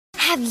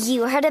Have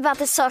you heard about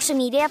the social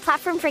media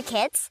platform for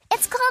kids?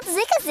 It's called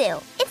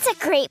Zigazoo. It's a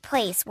great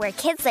place where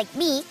kids like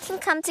me can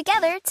come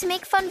together to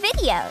make fun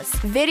videos.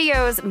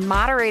 Videos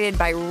moderated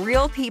by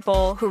real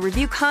people who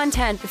review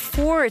content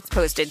before it's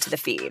posted to the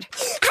feed.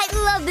 I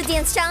love the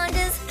dance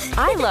challenges.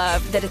 I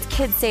love that it's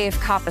kid-safe,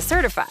 COPPA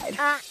certified.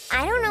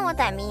 I don't know what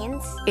that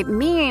means. It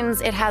means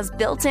it has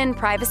built-in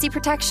privacy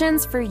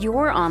protections for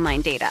your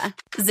online data.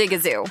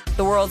 Zigazoo,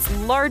 the world's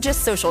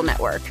largest social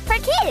network. For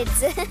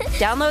kids.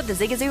 Download the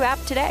Zigazoo app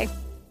today.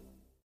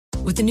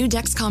 With the new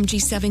Dexcom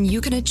G7,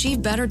 you can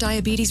achieve better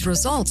diabetes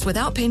results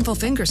without painful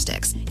finger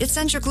sticks. It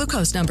sends your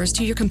glucose numbers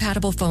to your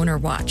compatible phone or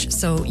watch,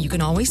 so you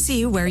can always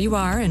see where you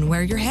are and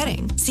where you're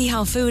heading. See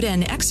how food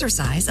and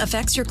exercise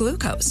affects your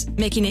glucose,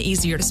 making it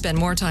easier to spend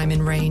more time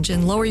in range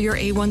and lower your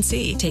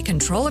A1C. Take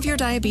control of your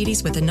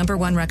diabetes with the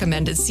 #1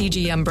 recommended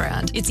CGM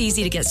brand. It's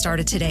easy to get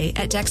started today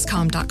at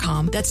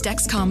Dexcom.com. That's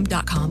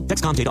Dexcom.com.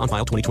 Dexcom data on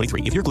file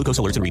 2023. If your glucose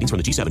alerts and readings from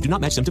the G7 do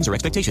not match symptoms or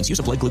expectations, use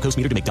a blood glucose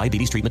meter to make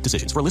diabetes treatment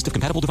decisions. For a list of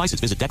compatible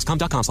devices, visit Dexcom.com/compatibility.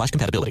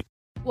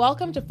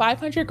 Welcome to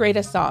 500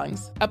 Greatest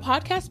Songs, a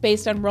podcast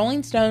based on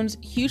Rolling Stone's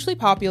hugely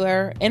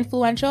popular,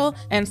 influential,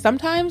 and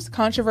sometimes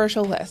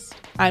controversial list.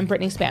 I'm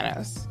Brittany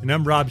Spanos. And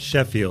I'm Rob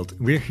Sheffield.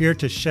 We're here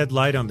to shed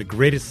light on the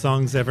greatest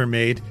songs ever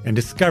made and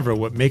discover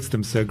what makes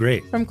them so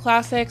great. From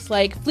classics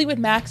like Fleetwood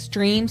Mac's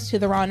Dreams to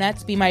the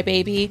Ronettes' Be My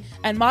Baby,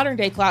 and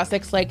modern-day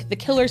classics like The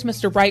Killers'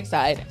 Mr.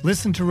 Brightside.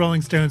 Listen to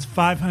Rolling Stone's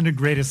 500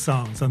 Greatest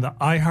Songs on the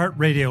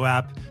iHeartRadio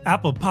app,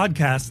 Apple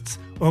Podcasts,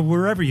 or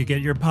wherever you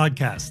get your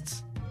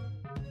podcasts.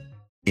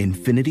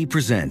 Infiniti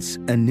presents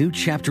a new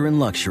chapter in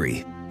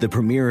luxury, the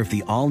premiere of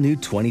the all-new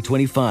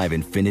 2025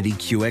 Infiniti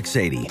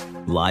QX80,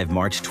 live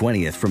March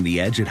 20th from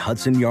the Edge at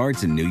Hudson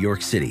Yards in New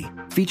York City,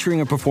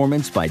 featuring a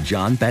performance by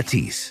John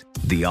Batiste.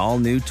 The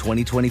all-new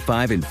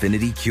 2025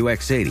 Infiniti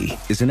QX80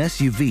 is an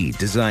SUV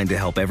designed to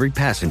help every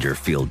passenger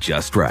feel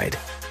just right.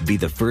 Be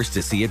the first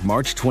to see it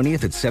March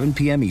 20th at 7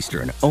 p.m.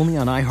 Eastern, only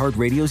on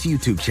iHeartRadio's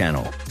YouTube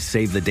channel.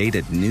 Save the date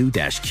at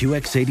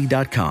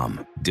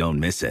new-QX80.com. Don't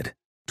miss it.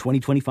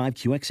 2025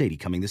 QX80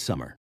 coming this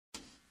summer.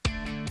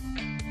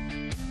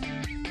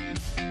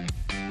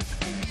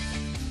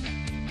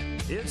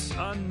 It's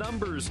a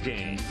numbers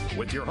game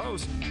with your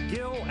host,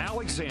 Gil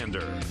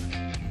Alexander.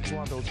 It's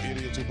one of those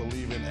idiots who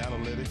believe in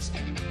analytics.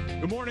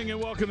 Good morning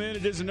and welcome in.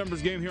 It is a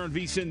numbers game here on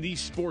VSiN, the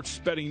Sports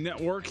Betting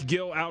Network.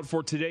 Gil out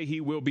for today. He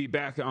will be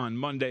back on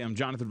Monday. I'm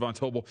Jonathan Von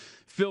Tobel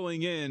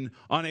filling in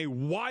on a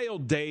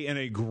wild day and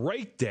a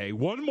great day.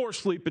 One more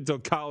sleep until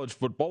college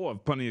football. We'll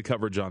have plenty of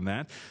coverage on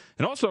that.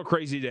 And also a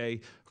crazy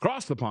day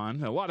across the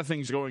pond. A lot of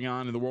things going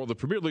on in the world of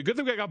Premier League. Good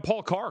thing we got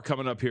Paul Carr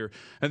coming up here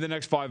in the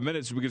next 5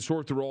 minutes. We can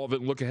sort through all of it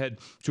and look ahead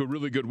to a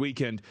really good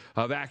weekend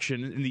of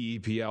action in the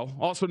EPL.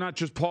 Also, not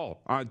just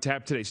Paul on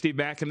tap today. Steve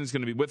Mackinnon is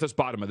going to be with us,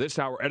 bottom of this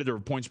hour, editor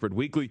of Point Spread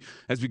Weekly,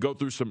 as we go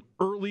through some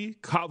early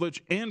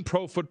college and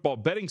pro football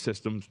betting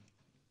systems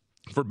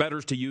for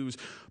bettors to use,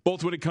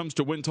 both when it comes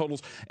to win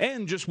totals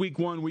and just week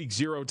 1, week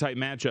 0 type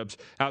matchups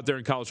out there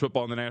in college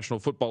football in the National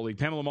Football League.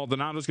 Pamela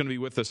Maldonado is going to be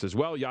with us as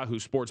well, Yahoo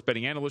Sports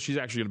betting analyst. She's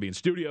actually going to be in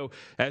studio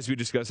as we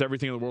discuss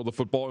everything in the world of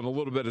football and a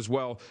little bit as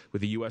well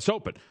with the U.S.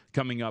 Open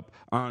coming up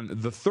on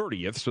the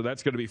 30th. So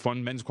that's going to be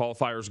fun. Men's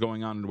qualifiers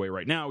going on underway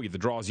right now. We had the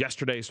draws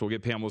yesterday, so we'll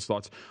get Pamela's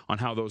thoughts on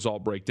how those all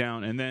break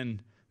down. And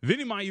then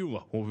Vinny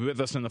Magliulo will be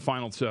with us in the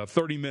final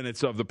 30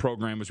 minutes of the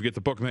program as we get the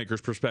bookmaker's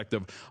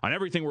perspective on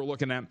everything we're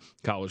looking at.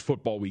 College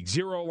football week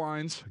 0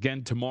 lines,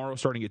 again, tomorrow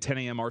starting at 10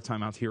 a.m. our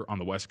time out here on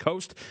the West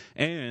Coast.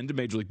 And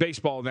Major League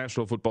Baseball,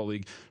 National Football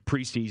League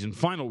preseason,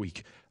 final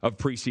week of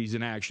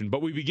preseason action.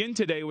 But we begin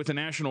today with the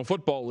National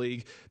Football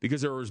League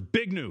because there is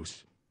big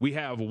news. We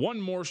have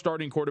one more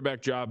starting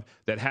quarterback job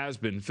that has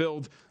been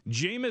filled.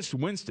 Jameis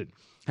Winston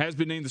has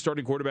been named the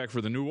starting quarterback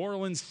for the New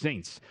Orleans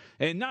Saints.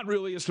 And not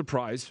really a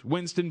surprise.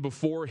 Winston,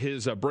 before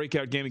his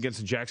breakout game against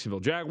the Jacksonville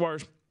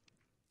Jaguars,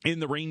 in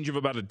the range of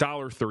about a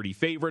 $1.30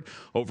 favorite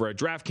over at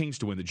DraftKings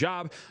to win the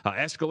job,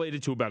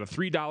 escalated to about a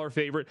 $3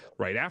 favorite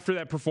right after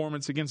that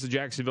performance against the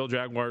Jacksonville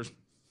Jaguars.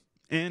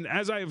 And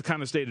as I have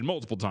kind of stated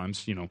multiple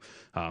times,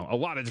 a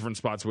lot of different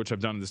spots which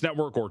I've done in this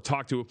network or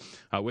talked to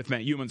with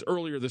Matt Humans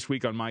earlier this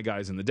week on My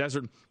Guys in the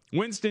Desert,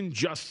 Winston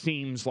just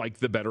seems like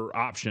the better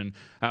option.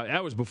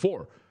 That was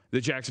before the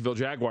Jacksonville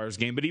Jaguars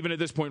game. But even at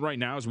this point right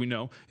now, as we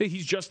know,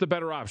 he's just the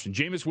better option.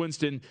 Jameis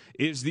Winston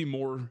is the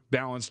more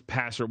balanced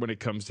passer when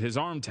it comes to his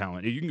arm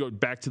talent. You can go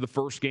back to the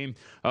first game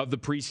of the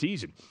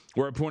preseason,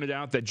 where I pointed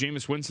out that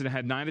Jameis Winston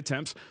had 9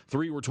 attempts.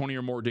 3 were 20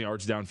 or more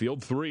yards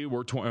downfield. 3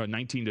 were 10 to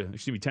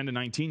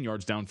 19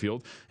 yards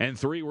downfield. And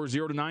 3 were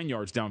 0 to 9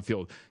 yards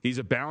downfield. He's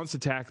a balanced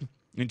attack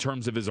in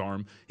terms of his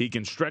arm. He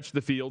can stretch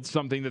the field,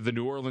 something that the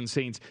New Orleans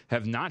Saints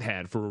have not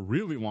had for a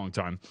really long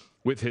time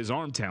with his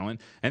arm talent.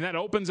 And that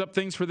opens up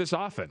things for this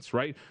offense,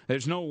 right?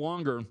 There's no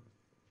longer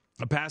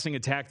a passing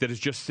attack that is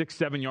just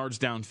 6-7 yards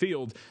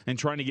downfield and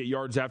trying to get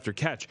yards after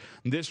catch.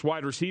 This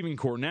wide receiving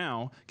core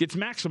now gets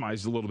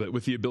maximized a little bit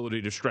with the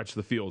ability to stretch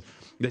the field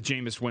that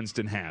Jameis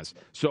Winston has.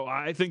 So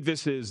I think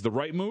this is the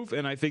right move,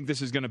 and I think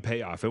this is going to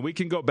pay off. And we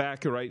can go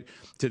back right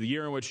to the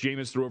year in which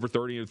Jameis threw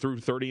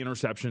 30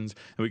 interceptions,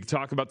 and we can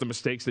talk about the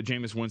mistakes that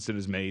Jameis Winston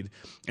has made.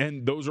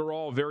 And those are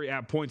all very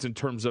apt points in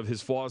terms of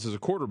his flaws as a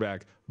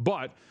quarterback.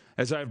 But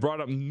as I've brought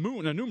up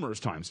numerous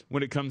times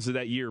when it comes to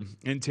that year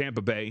in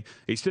Tampa Bay,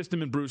 a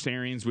system in Bruce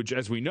Arians, which,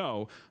 as we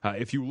know,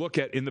 if you look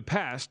at in the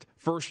past,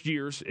 first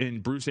years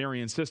in Bruce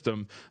Arians'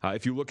 system,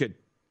 if you look at,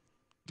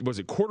 was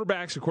it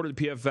quarterbacks, according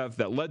to PFF,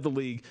 that led the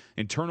league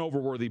in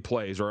turnover-worthy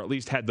plays, or at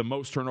least had the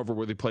most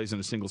turnover-worthy plays in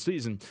a single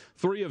season,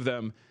 3 of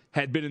them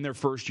had been in their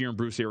first year in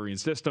Bruce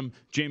Arians' system.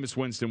 Jameis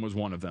Winston was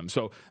one of them.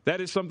 So that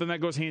is something that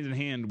goes hand in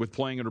hand with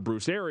playing under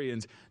Bruce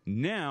Arians.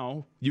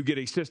 Now you get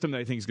a system that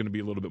I think is going to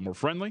be a little bit more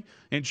friendly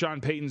in Sean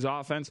Payton's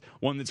offense,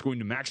 one that's going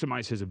to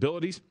maximize his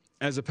abilities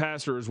as a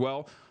passer as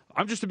well.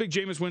 I'm just a big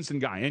Jameis Winston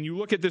guy. And you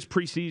look at this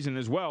preseason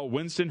as well,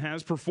 Winston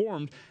has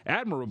performed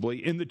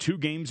admirably in the 2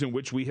 games in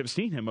which we have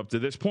seen him up to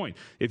this point.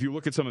 If you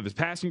look at some of his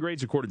passing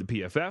grades, according to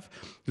PFF,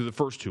 through the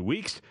first 2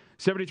 weeks,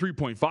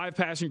 73.5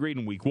 passing grade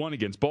in week 1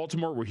 against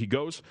Baltimore, where he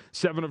goes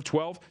 7 of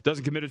 12,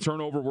 doesn't commit a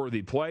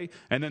turnover-worthy play.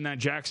 And then that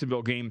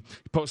Jacksonville game,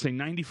 posts a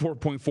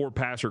 94.4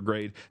 passer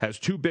grade, has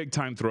 2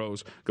 big-time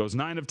throws, goes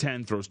 9 of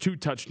 10, throws 2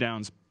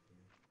 touchdowns.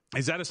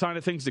 Is that a sign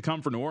of things to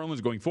come for New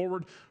Orleans going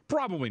forward?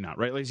 Probably not,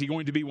 right? Like, is he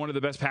going to be one of the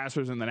best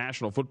passers in the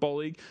National Football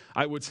League?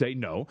 I would say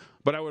no.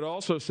 But I would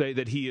also say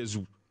that he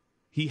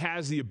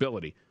has the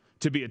ability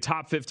to be a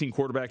top 15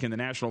 quarterback in the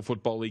National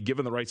Football League,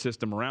 given the right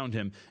system around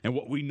him and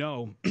what we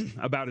know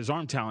about his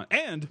arm talent.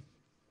 And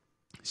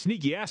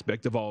sneaky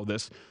aspect of all of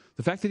this,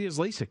 the fact that he has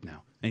LASIK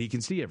now and he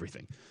can see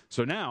everything.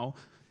 So now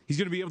he's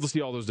going to be able to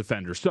see all those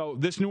defenders. So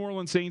this New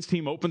Orleans Saints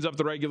team opens up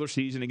the regular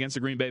season against the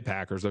Green Bay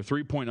Packers. They're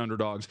 3-point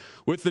underdogs.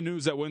 With the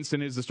news that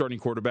Winston is the starting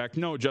quarterback,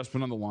 no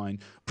adjustment on the line.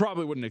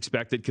 Probably wouldn't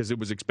expect it because it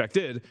was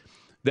expected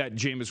that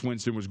Jameis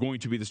Winston was going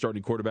to be the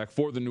starting quarterback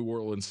for the New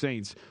Orleans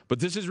Saints. But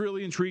this is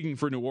really intriguing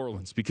for New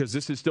Orleans because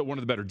this is still one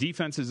of the better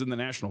defenses in the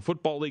National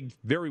Football League,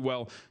 very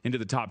well into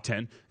the top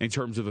 10 in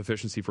terms of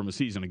efficiency from a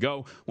season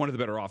ago, one of the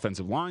better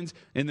offensive lines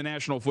in the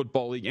National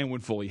Football League, and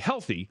when fully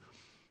healthy,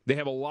 they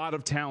have a lot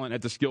of talent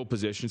at the skill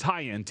positions,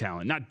 high-end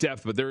talent, not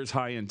depth, but there is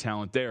high-end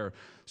talent there.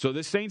 So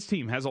this Saints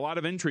team has a lot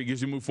of intrigue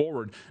as we move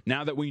forward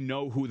now that we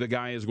know who the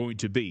guy is going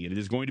to be. And it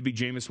is going to be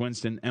Jameis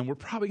Winston, and we're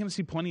probably going to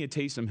see plenty of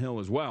Taysom Hill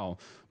as well.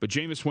 But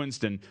Jameis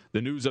Winston,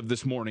 the news of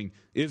this morning,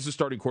 is the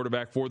starting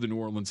quarterback for the New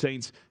Orleans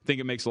Saints. I think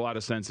it makes a lot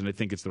of sense, and I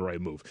think it's the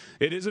right move.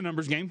 It is a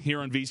numbers game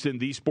here on VSiN,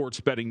 the Sports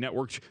Betting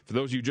Network. For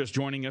those of you just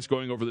joining us,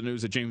 going over the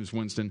news that Jameis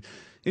Winston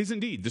is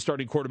indeed the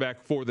starting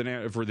quarterback for the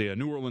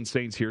New Orleans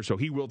Saints here, so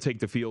he will take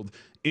the field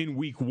in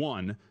Week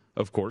 1,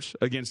 of course,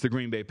 against the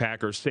Green Bay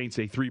Packers. Saints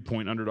a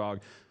 3-point underdog.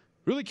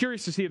 Really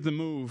curious to see if the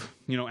move,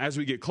 as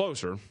we get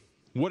closer,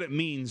 what it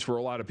means for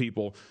a lot of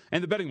people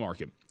and the betting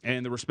market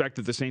and the respect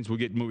that the Saints will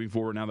get moving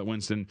forward now that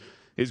Winston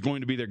is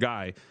going to be their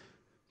guy.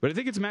 But I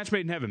think it's a match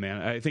made in heaven,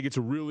 man. I think it's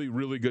a really,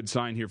 really good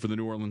sign here for the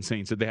New Orleans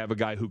Saints that they have a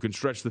guy who can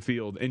stretch the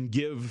field and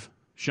give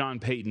Sean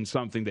Payton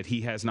something that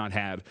he has not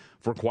had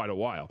for quite a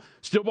while.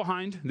 Still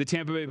behind the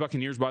Tampa Bay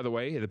Buccaneers, by the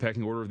way, in the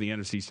pecking order of the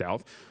NFC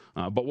South.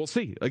 But we'll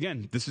see.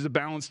 Again, this is a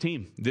balanced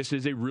team. This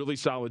is a really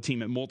solid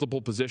team at multiple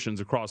positions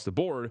across the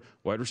board.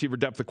 Wide receiver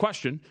depth, a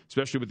question,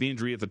 especially with the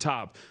injury at the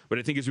top. But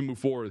I think as we move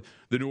forward,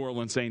 the New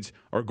Orleans Saints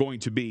are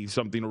going to be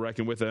something to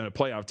reckon with in a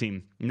playoff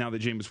team now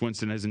that Jameis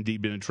Winston has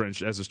indeed been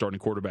entrenched as a starting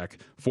quarterback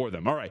for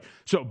them. All right,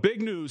 so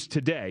big news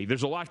today.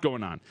 There's a lot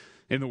going on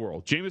in the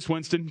world. Jameis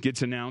Winston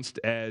gets announced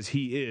as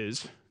he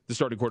is the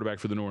starting quarterback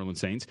for the New Orleans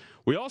Saints.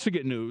 We also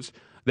get news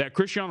that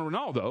Cristiano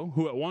Ronaldo,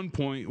 who at one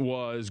point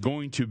was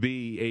going to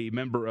be a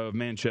member of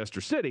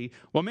Manchester City,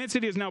 well, Man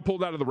City has now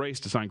pulled out of the race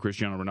to sign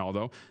Cristiano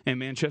Ronaldo, and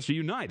Manchester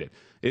United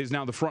is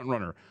now the front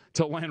runner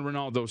to land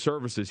Ronaldo's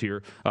services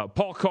here.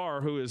 Paul Carr,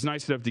 who is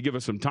nice enough to give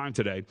us some time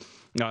today,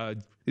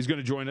 is going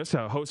to join us,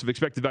 host of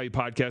Expected Value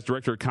Podcast,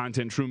 director of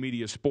content, True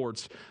Media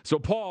Sports. So,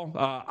 Paul,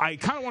 I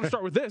kind of want to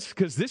start with this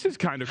because this is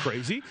kind of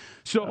crazy.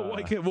 So,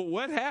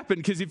 what happened?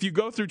 Because if you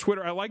go through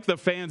Twitter, I like the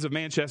fans of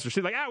Manchester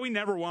City, we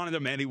never wanted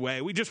them anyway.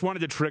 We just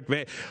wanted to trick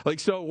man.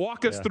 So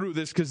walk us through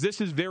this because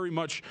this is very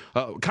much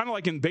kind of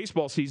like in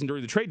baseball season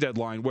during the trade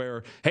deadline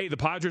where, hey, the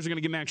Padres are going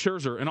to get Max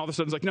Scherzer, and all of a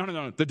sudden it's like,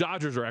 no, the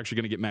Dodgers are actually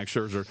going to get Max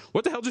Scherzer.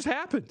 What the hell just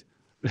happened?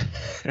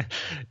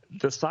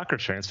 The soccer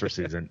transfer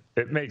season,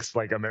 it makes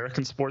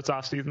American sports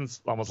off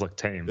seasons almost look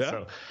tame. Yeah.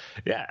 So,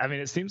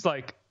 it seems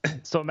like,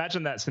 so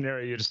imagine that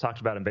scenario you just talked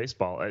about in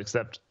baseball,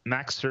 except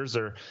Max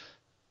Scherzer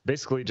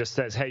basically just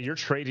says, hey, you're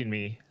trading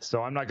me,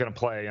 so I'm not going to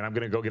play, and I'm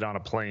going to go get on a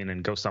plane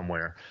and go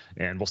somewhere,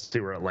 and we'll see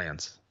where it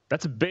lands.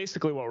 That's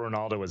basically what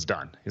Ronaldo has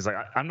done. He's like,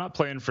 I'm not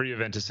playing for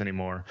Juventus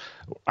anymore.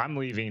 I'm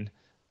leaving.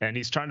 and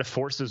he's trying to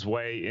force his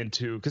way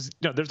into, because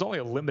there's only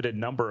a limited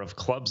number of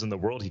clubs in the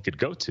world he could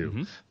go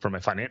to from a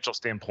financial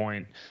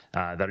standpoint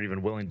that are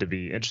even willing to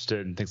be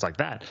interested in things like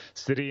that.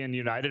 City and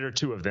United are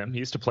two of them. He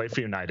used to play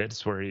for United.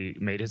 It's where he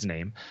made his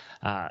name.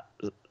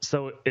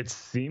 So it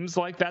seems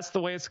like that's the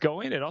way it's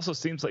going. It also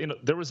seems like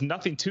there was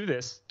nothing to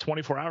this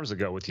 24 hours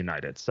ago with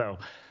United. So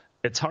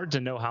it's hard to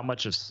know how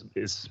much is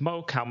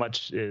smoke, how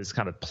much is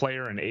kind of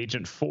player and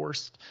agent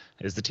forced.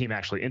 Is the team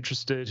actually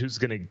interested? Who's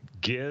going to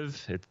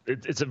give?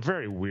 It's a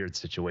very weird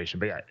situation.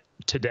 But yeah,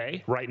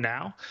 today, right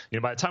now,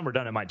 by the time we're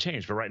done, it might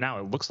change. But right now,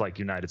 it looks like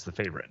United's the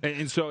favorite.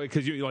 And so,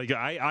 because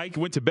I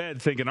went to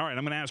bed thinking, all right,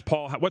 I'm going to ask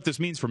Paul what this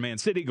means for Man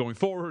City going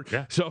forward.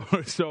 Yeah.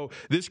 So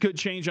this could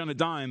change on a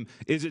dime.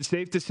 Is it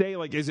safe to say,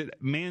 is it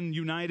Man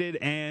United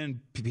and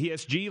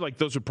PSG?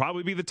 Those would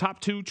probably be the top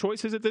two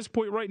choices at this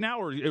point right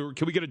now, or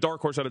can we get a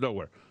dark horse out of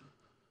nowhere?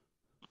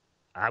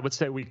 I would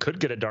say we could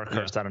get a dark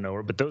horse out of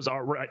nowhere, but those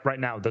are right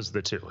now. Those are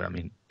the two. I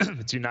mean,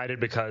 it's United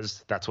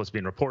because that's what's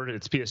being reported.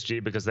 It's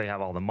PSG because they have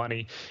all the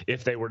money.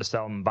 If they were to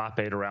sell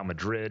Mbappe to Real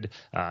Madrid,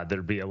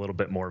 there'd be a little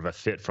bit more of a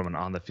fit from an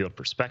on-the-field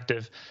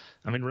perspective.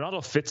 I mean,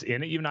 Ronaldo fits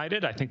in at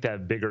United. I think they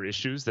have bigger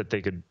issues that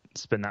they could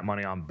spend that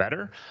money on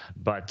better.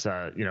 But,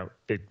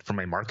 from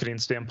a marketing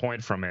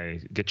standpoint, from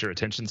a get your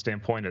attention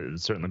standpoint, it would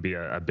certainly be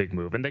a big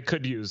move. And they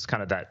could use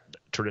kind of that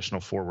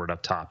traditional forward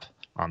up top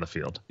on the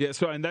field. Yeah,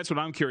 and that's what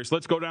I'm curious.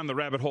 Let's go down the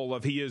rabbit hole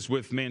of he is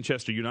with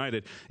Manchester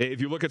United. If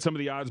you look at some of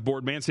the odds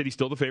board, Man City's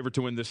still the favorite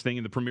to win this thing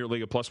in the Premier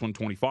League at plus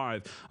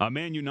 125.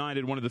 Man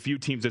United, one of the few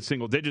teams at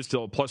single digits,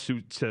 still at plus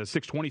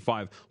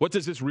 625. What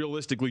does this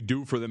realistically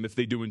do for them if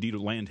they do indeed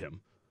land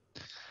him?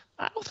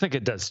 I don't think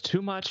it does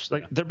too much.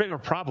 Their bigger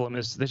problem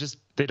is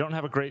they don't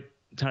have a great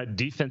kind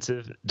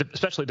of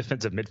especially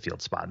defensive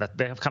midfield spot. That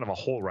they have kind of a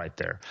hole right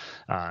there.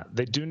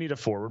 They do need a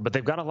forward, but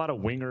they've got a lot of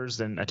wingers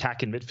and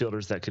attacking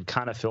midfielders that could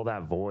kind of fill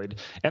that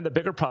void. And the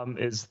bigger problem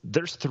is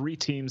there's three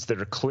teams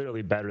that are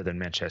clearly better than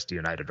Manchester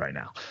United right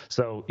now.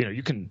 So,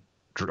 you can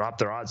drop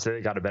their odds, say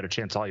they got a better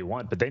chance all you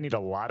want, but they need a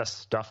lot of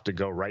stuff to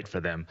go right for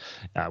them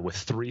with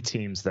three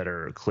teams that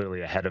are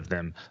clearly ahead of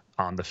them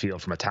on the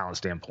field from a talent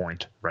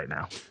standpoint right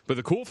now. But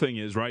the cool thing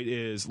is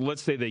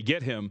let's say they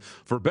get him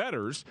for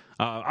bettors.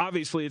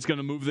 Obviously, it's going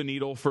to move the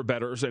needle for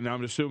bettors, and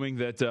I'm assuming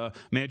that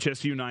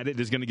Manchester United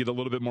is going to get a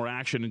little bit more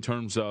action in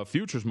terms of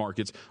futures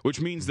markets,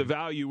 which means the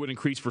value would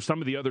increase for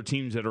some of the other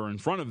teams that are in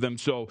front of them.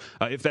 So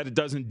if that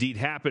does indeed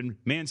happen,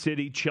 Man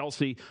City,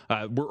 Chelsea,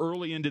 we're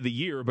early into the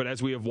year, but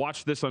as we have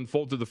watched this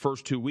unfold through the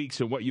first 2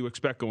 weeks and what you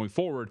expect going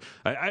forward,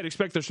 I'd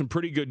expect there's some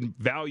pretty good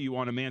value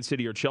on a Man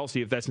City or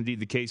Chelsea if that's indeed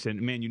the case and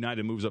Man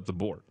United moves up the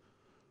board.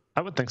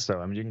 I would think so.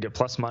 I mean, you can get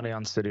plus money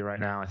on City right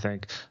now. I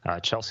think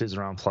Chelsea's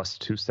around plus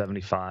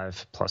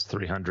 275, plus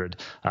 300.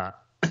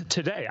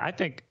 Today, I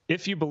think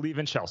if you believe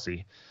in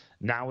Chelsea,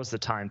 now is the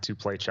time to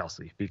play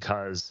Chelsea,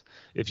 because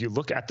if you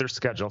look at their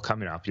schedule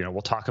coming up,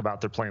 we'll talk about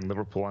they're playing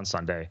Liverpool on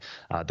Sunday.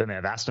 Then they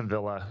have Aston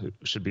Villa, who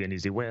should be an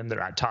easy win. They're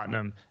at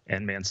Tottenham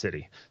and Man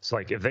City. So,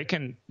 if they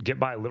can get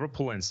by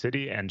Liverpool and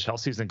City and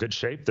Chelsea's in good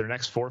shape, their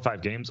next 4 or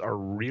 5 games are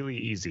really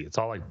easy. It's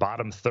all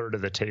bottom third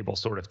of the table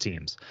sort of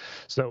teams.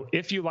 So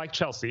if you like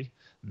Chelsea,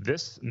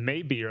 this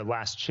may be your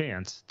last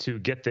chance to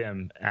get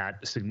them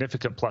at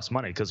significant plus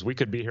money, because we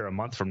could be here a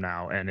month from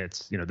now and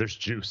it's, there's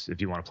juice if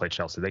you want to play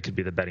Chelsea. They could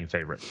be the betting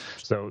favorite.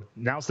 So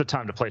now's the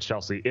time to play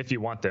Chelsea if you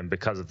want them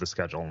because of the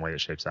schedule and the way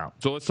it shapes out.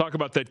 So let's talk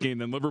about that game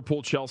then.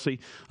 Liverpool, Chelsea,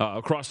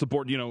 across the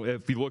board,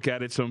 if you look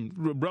at it, some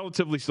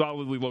relatively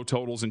solidly low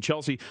totals. And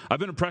Chelsea, I've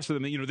been impressed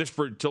with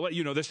them. To let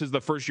you know, this is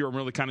the first year I'm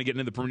really kind of getting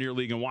into the Premier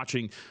League and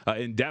watching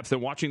in depth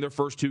and watching their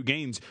first 2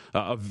 games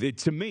of it.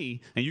 To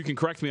me, and you can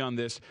correct me on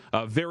this,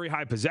 very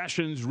high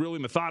possessions, really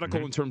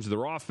methodical in terms of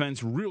their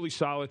offense, really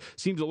solid.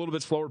 Seems a little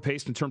bit slower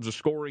paced in terms of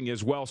scoring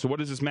as well. So what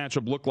does this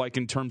matchup look like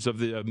in terms of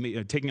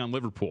the taking on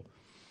Liverpool?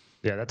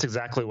 Yeah, that's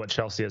exactly what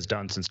Chelsea has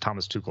done since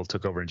Thomas Tuchel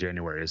took over in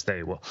January, is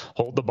they will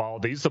hold the ball.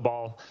 They use the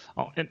ball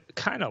and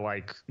kind of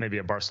like maybe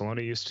a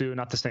Barcelona used to,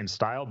 not the same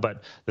style,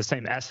 but the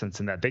same essence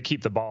in that they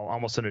keep the ball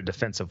almost in a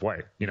defensive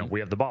way.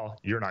 We have the ball,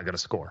 you're not going to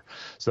score.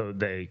 So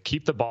they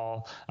keep the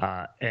ball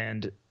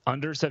and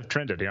unders have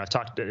trended.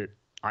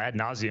 I had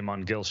nauseum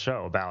on Gil's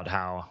show about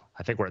how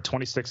I think we're at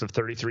 26 of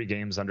 33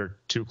 games under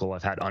Tuchel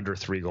have had under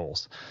 3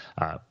 goals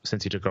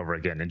since he took over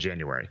again in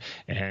January.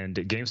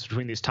 And games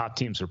between these top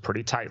teams were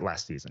pretty tight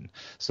last season.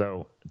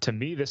 So to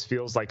me, this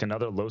feels like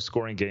another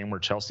low-scoring game where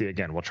Chelsea,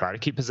 again, will try to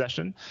keep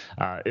possession.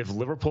 If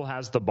Liverpool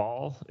has the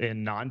ball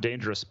in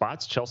non-dangerous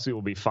spots, Chelsea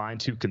will be fine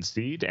to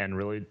concede and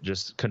really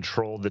just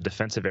control the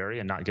defensive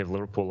area and not give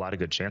Liverpool a lot of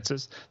good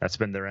chances. That's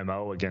been their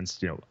MO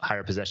against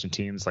higher possession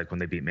teams, like when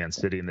they beat Man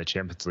City in the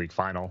Champions League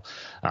final,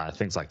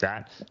 things like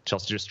that.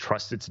 Chelsea just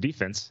trusts its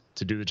defense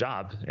to do the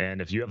job,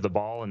 and if you have the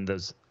ball in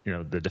those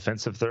the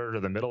defensive third or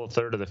the middle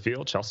third of the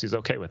field, Chelsea's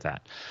okay with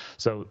that.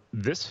 So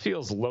this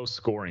feels low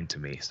scoring to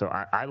me. So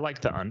I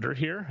like the under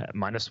here at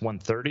minus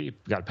 130.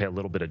 Got to pay a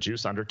little bit of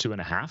juice, under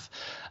 2.5.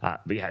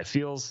 But yeah, it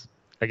feels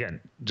again,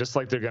 just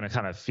like they're going to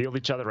kind of feel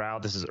each other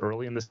out. This is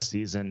early in the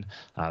season.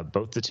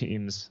 Both the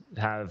teams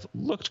have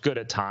looked good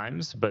at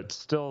times, but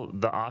still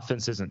the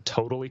offense isn't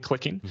totally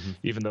clicking,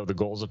 even though the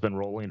goals have been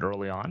rolling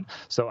early on.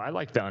 So I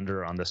like the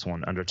under on this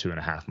one, under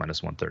 2.5,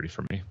 -130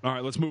 for me. All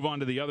right, let's move on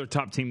to the other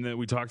top team that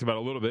we talked about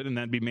a little bit, and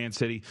that'd be Man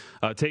City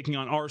taking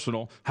on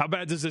Arsenal. How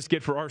bad does this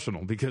get for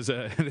Arsenal? Because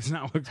it's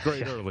not looked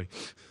great early.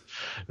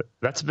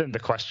 That's been the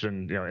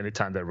question,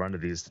 anytime they run to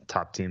these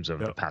top teams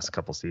over the past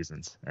couple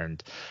seasons.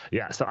 And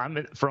so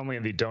I'm firmly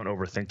in the don't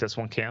overthink this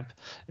one camp.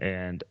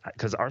 And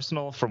because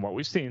Arsenal, from what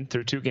we've seen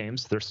through 2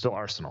 games, they're still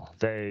Arsenal.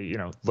 They,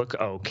 look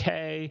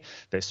okay.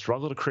 They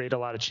struggle to create a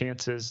lot of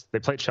chances. They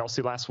played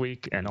Chelsea last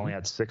week and only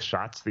had 6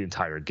 shots the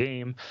entire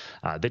game.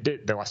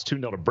 They lost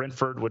 2-0 to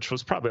Brentford, which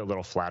was probably a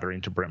little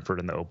flattering to Brentford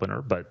in the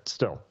opener, but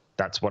still,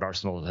 that's what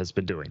Arsenal has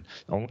been doing.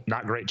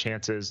 Not great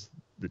chances.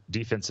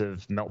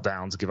 Defensive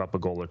meltdowns, give up a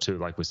goal or 2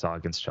 like we saw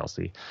against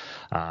Chelsea.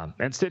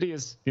 And City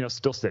is,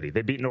 still City.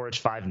 They beat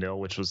Norwich 5-0,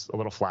 which was a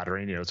little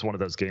flattering. It's one of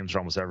those games where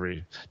almost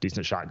every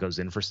decent shot goes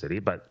in for City,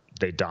 but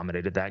they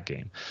dominated that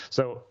game.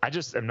 So I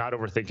just am not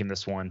overthinking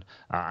this one.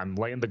 I'm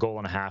laying the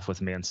 1.5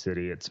 with Man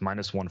City. It's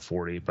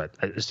 -140, but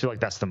I just feel like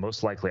that's the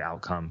most likely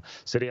outcome.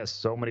 City has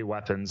so many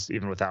weapons,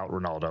 even without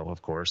Ronaldo,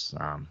 of course.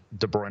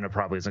 De Bruyne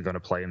probably isn't going to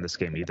play in this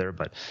game either,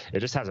 but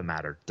it just hasn't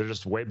mattered. They're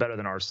just way better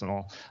than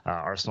Arsenal.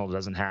 Arsenal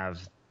doesn't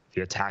have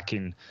the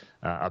attacking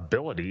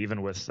ability,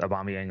 even with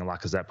Aubameyang and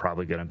Lacazette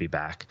probably going to be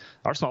back.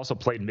 Arsenal also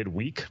played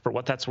midweek, for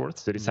what that's worth.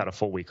 City's had a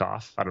full week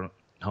off. I don't know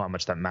how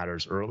much that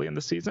matters early in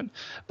the season,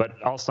 but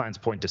all signs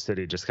point to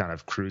City just kind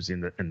of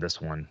cruising in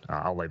this one.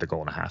 I'll lay the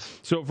 1.5.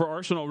 So for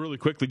Arsenal, really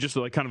quickly, just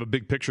like kind of a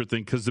big picture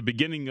thing, because the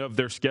beginning of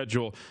their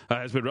schedule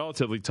has been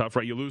relatively tough,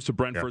 right? You lose to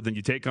Brentford, then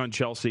you take on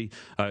Chelsea,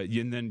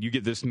 and then you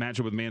get this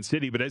matchup with Man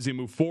City. But as they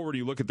move forward,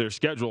 you look at their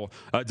schedule.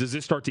 Does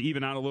this start to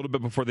even out a little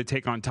bit before they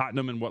take on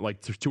Tottenham in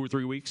 2 or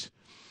 3 weeks?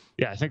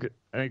 Yeah, I think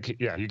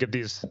you get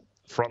these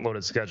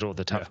front-loaded schedule with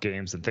the tough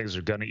games, and things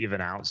are going to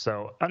even out.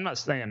 So I'm not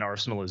saying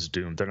Arsenal is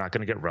doomed. They're not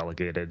going to get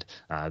relegated.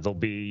 They'll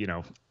be,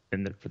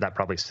 in that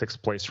probably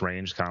 6th place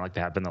range, kind of like they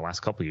have been the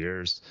last couple of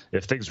years.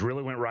 If things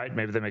really went right,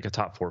 maybe they make a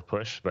top 4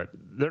 push, but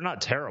they're not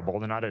terrible.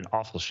 They're not in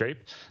awful shape.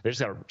 They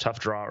just got a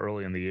tough draw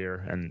early in the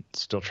year and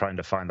still trying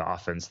to find the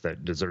offense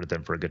that deserted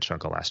them for a good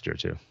chunk of last year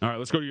too. All right,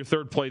 let's go to your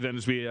third play then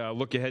as we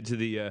look ahead to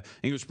the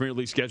English Premier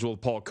League schedule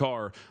with Paul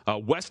Carr.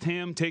 West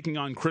Ham taking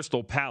on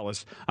Crystal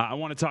Palace. I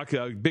want to talk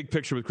big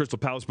picture with Crystal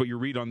Palace, but your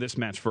read on this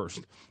match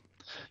first.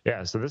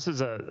 Yeah, so this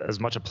is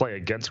as much a play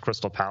against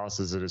Crystal Palace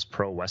as it is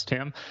pro West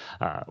Ham.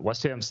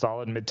 West Ham,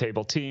 solid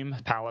mid-table team.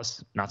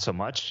 Palace, not so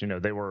much.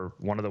 They were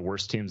one of the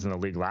worst teams in the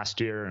league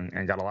last year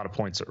and got a lot of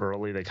points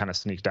early. They kind of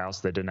sneaked out,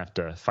 so they didn't have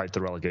to fight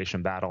the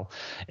relegation battle.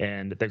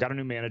 And they've got a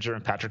new manager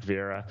in Patrick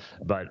Vieira,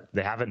 but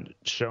they haven't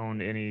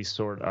shown any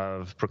sort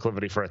of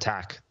proclivity for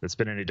attack that's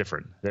been any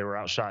different. They were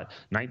outshot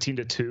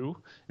 19-2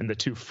 in the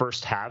 2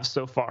 first halves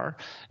so far,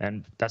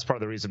 and that's part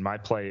of the reason my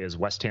play is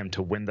West Ham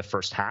to win the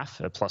first half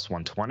at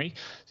 +120. So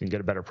you can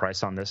get a better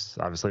price on this,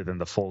 obviously, than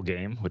the full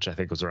game, which I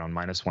think was around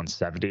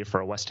 -170 for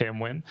a West Ham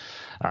win.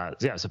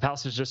 So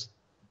Palace is just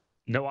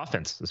no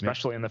offense,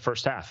 especially in the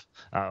first half.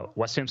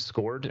 West Ham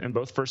scored in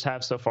both first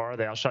halves so far.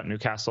 They outshot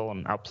Newcastle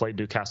and outplayed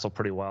Newcastle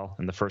pretty well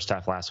in the first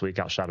half last week,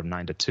 outshot them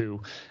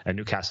 9-2. And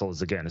Newcastle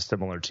is, again, a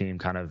similar team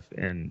kind of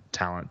in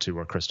talent to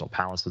where Crystal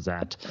Palace is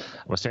at.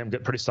 West Ham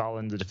get pretty solid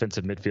in the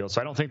defensive midfield,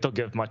 so I don't think they'll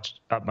give much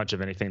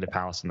of anything to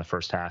Palace in the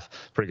first half.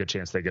 Pretty good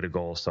chance they get a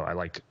goal, so I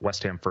like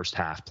West Ham first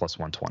half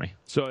 +120.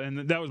 So,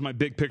 and that was my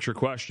big picture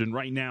question.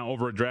 Right now,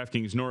 over at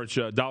DraftKings, Norwich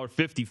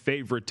 $1.50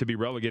 favorite to be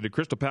relegated.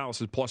 Crystal Palace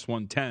is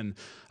 +110.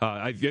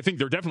 I think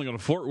they're definitely going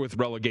to flirt with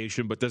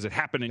relegation, but does it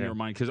happen in your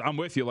mind? Because I'm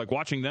with you. Like,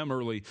 watching them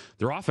early,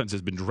 their offense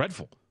has been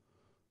dreadful.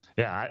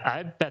 Yeah,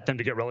 I bet them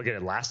to get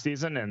relegated last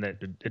season, and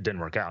it didn't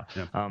work out.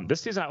 Yeah.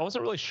 This season, I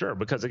wasn't really sure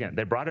because, again,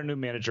 they brought a new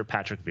manager,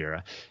 Patrick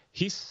Vieira.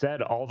 He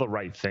said all the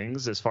right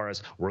things as far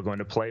as we're going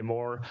to play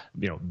more,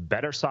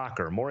 better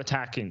soccer, more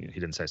attacking. He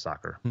didn't say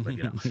soccer, but,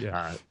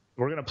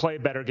 we're going to play a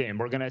better game.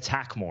 We're going to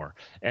attack more.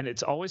 And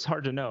it's always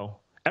hard to know.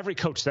 Every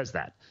coach says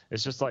that.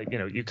 It's just like,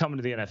 you come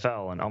into the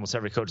NFL and almost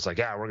every coach is like,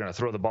 yeah, we're going to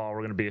throw the ball. We're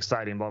going to be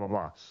exciting, blah, blah,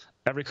 blah.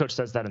 Every coach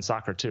says that in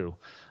soccer too.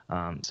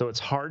 So it's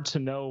hard to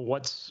know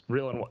what's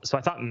real. And so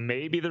I thought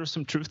maybe there's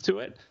some truth to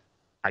it.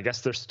 I guess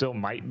there still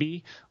might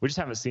be. We just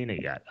haven't seen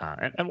it yet.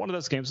 And one of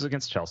those games was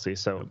against Chelsea.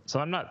 So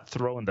I'm not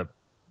throwing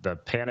the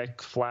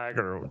panic flag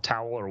or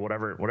towel or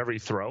whatever you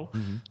throw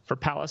for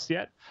Palace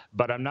yet,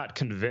 but I'm not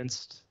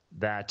convinced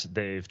that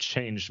they've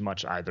changed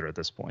much either at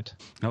this point.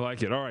 I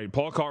like it. All right,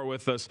 Paul Carr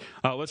with us.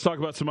 Let's talk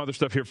about some other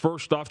stuff here.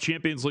 First off,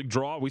 Champions League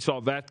draw. We saw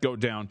that go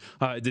down.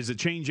 Does it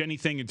change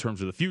anything in terms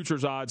of the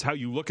futures odds, how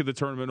you look at the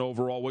tournament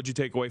overall? What did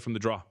you take away from the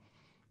draw?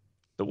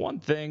 The one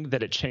thing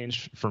that it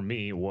changed for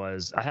me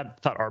was I had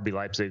thought RB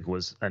Leipzig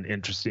was an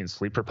interesting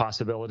sleeper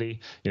possibility.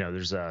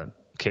 There's a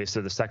case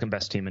they're the second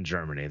best team in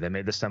Germany. They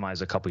made the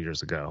semis a couple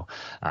years ago.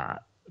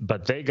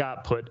 but they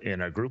got put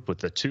in a group with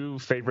the two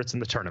favorites in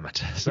the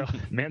tournament. So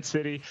Man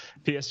City,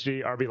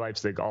 PSG, RB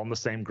Leipzig, all in the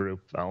same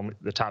group. Only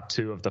the top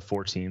two of the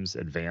four teams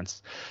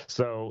advanced.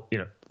 So,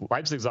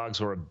 Leipzig's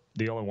odds were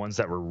the only ones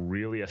that were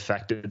really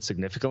affected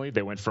significantly.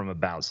 They went from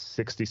about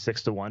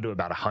 66-1 to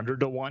about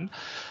 100-1.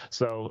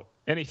 So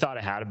any thought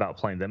I had about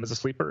playing them as a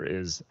sleeper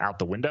is out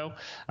the window.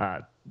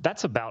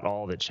 That's about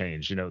all that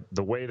changed.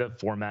 The way the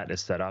format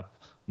is set up,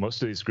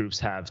 most of these groups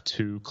have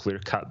two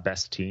clear-cut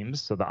best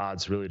teams, so the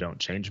odds really don't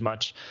change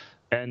much.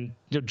 And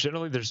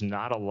generally, there's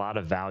not a lot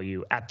of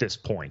value at this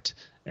point,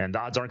 and the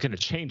odds aren't going to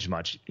change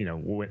much,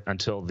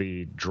 until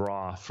the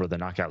draw for the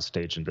knockout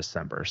stage in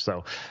December.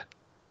 So,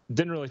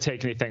 didn't really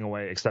take anything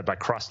away except I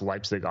crossed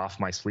Leipzig off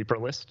my sleeper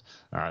list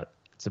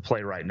to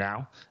play right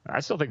now. I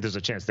still think there's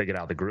a chance they get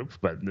out of the group,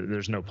 but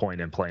there's no point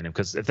in playing them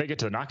because if they get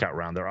to the knockout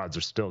round, their odds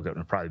are still going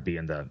to probably be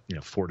in the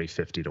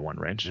 40-50-1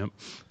 range. Yep.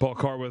 Paul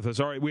Carr with us.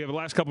 All right, we have the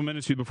last couple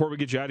minutes before we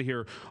get you out of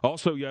here.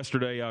 Also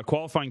yesterday,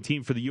 qualifying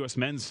team for the U.S.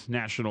 men's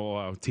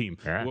national team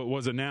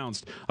was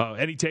announced.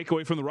 Any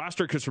takeaway from the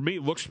roster? Because for me,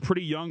 it looks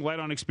pretty young, light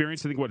on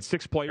experience. I think,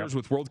 6 players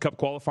with World Cup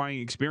qualifying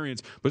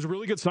experience. But it was a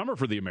really good summer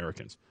for the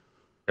Americans.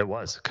 It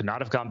was. Could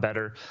not have gone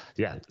better.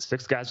 Yeah,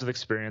 6 guys with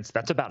experience.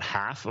 That's about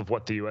half of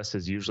what the U.S.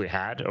 has usually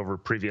had over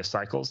previous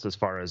cycles as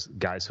far as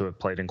guys who have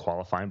played in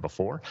qualifying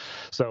before.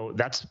 So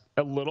that's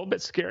a little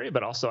bit scary,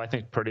 but also I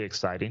think pretty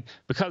exciting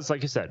because,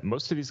 like you said,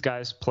 most of these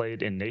guys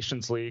played in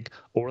Nations League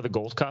or the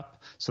Gold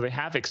Cup, so they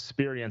have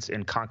experience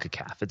in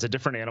CONCACAF. It's a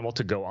different animal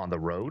to go on the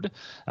road,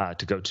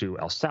 to go to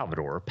El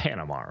Salvador or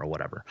Panama or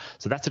whatever.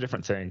 So that's a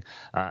different thing.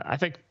 I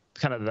think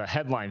kind of the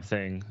headline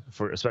thing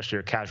for especially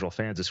your casual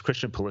fans is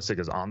Christian Pulisic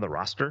is on the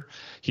roster.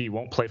 He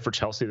won't play for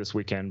Chelsea this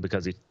weekend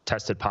because he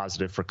tested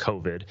positive for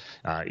COVID,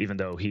 even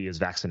though he is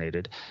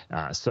vaccinated.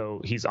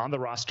 So he's on the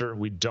roster.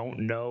 We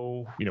don't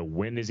know,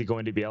 when is he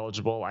going to be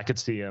eligible. I could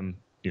see him,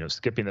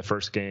 skipping the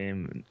first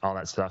game and all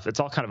that stuff. It's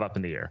all kind of up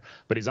in the air.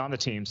 But he's on the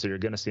team, so you're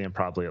going to see him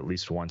probably at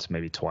least once,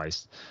 maybe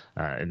twice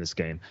in this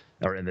game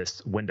or in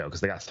this window because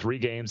they got 3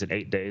 games in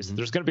 8 days. Mm-hmm.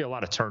 There's going to be a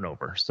lot of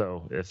turnover.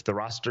 So if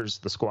the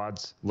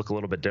squads look a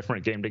little bit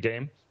different game to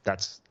game,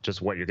 that's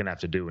just what you're going to have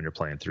to do when you're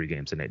playing 3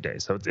 games in 8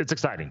 days. So it's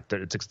exciting.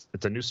 It's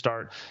a new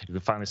start. You can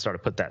finally start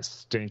to put that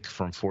stink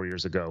from 4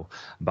 years ago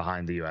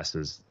behind the U.S.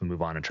 as we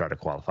move on and try to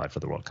qualify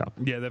for the World Cup.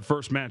 Yeah, that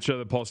first match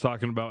that Paul's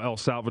talking about, El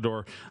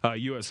Salvador,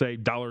 USA,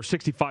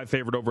 $1.65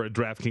 favorite over at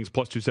DraftKings,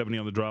 plus 270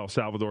 on the draw, El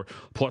Salvador,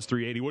 plus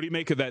 380. What do you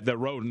make of that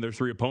road and their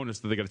 3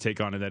 opponents that they got to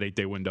take on in that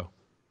 8-day window?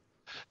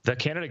 The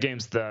Canada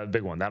game's the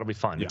big one. That'll be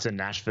fun. Yeah. It's in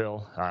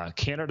Nashville.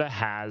 Canada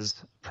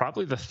has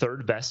probably the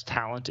 3rd best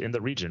talent in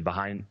the region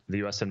behind the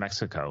U.S. and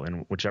Mexico,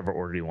 in whichever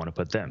order you want to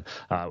put them.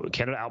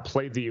 Canada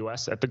outplayed the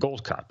U.S. at the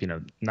Gold Cup.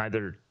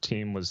 Neither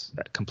team was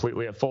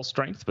completely at full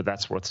strength, but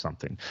that's worth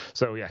something.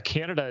 So, yeah,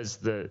 Canada is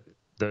the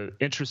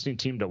interesting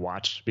team to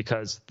watch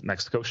because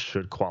Mexico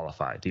should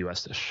qualify. The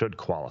U.S. should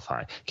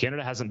qualify.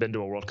 Canada hasn't been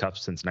to a World Cup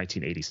since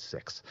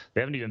 1986.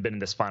 They haven't even been in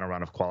this final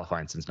round of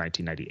qualifying since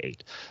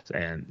 1998.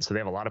 And so they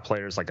have a lot of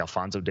players like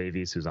Alphonso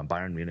Davies, who's on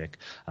Bayern Munich,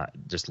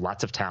 just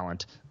lots of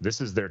talent.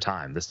 This is their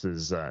time.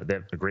 They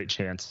have a great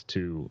chance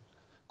to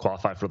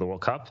qualify for the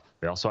World Cup.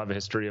 They also have a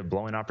history of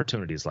blowing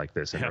opportunities like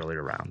this in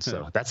earlier rounds.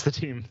 So that's the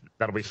team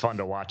that'll be fun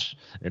to watch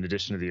in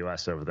addition to the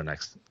U.S. over the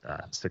next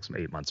 6 to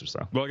 8 months or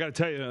so. Well, I got to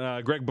tell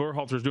you, Greg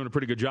Berhalter is doing a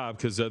pretty good job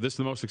because this is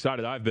the most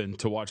excited I've been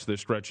to watch this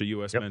stretch of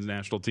U.S. men's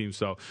national team.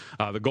 So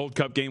the Gold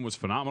Cup game was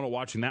phenomenal,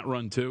 watching that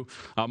run too.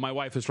 My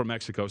wife is from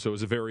Mexico, so it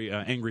was a very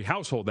angry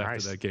household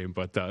after that game,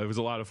 but it was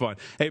a lot of fun.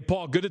 Hey,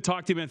 Paul, good to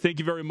talk to you, man. Thank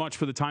you very much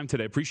for the time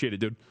today. Appreciate it,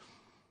 dude.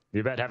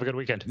 You bet. Have a good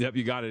weekend. Yep,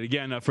 you got it.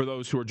 Again, for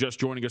those who are just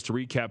joining us to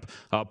recap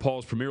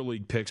Paul's Premier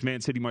League picks,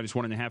 Man City minus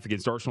 1.5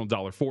 against Arsenal,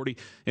 $1.40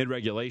 in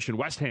regulation.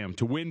 West Ham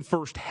to win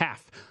first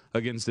half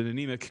against an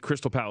anemic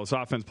Crystal Palace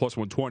offense, plus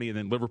 120, and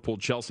then Liverpool,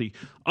 Chelsea,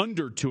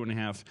 under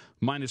 2.5,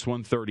 minus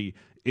 130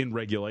 in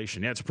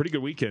regulation. Yeah, it's a pretty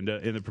good weekend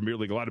in the Premier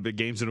League. A lot of big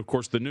games. And, of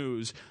course, the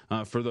news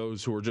for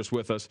those who are just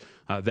with us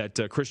that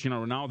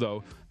Cristiano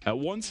Ronaldo,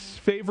 once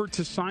favored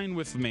to sign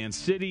with Man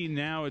City,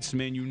 now it's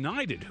Man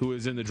United who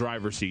is in the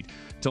driver's seat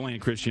to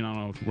land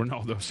Cristiano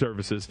Ronaldo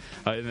services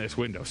in this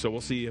window. So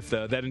we'll see if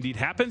that indeed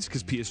happens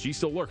because PSG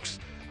still lurks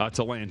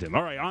to land him.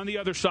 All right, on the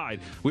other side,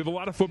 we have a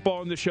lot of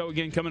football in the show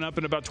again coming up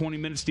in about 20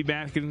 minutes. Steve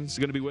Atkins is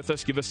going to be with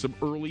us, give us some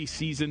early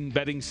season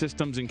betting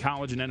systems in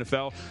college and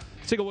NFL.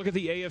 Let's take a look at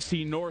the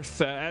AFC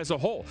North as a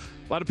whole.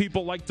 A lot of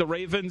people like the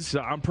Ravens.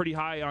 I'm pretty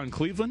high on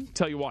Cleveland.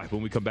 Tell you why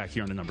when we come back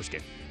here on the Numbers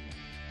Game.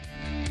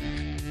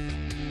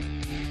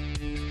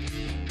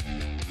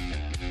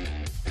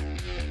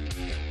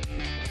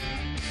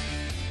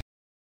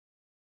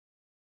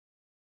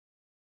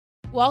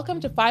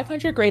 Welcome to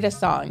 500 Greatest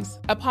Songs,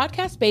 a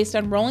podcast based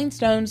on Rolling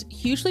Stone's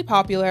hugely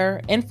popular,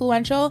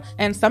 influential,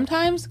 and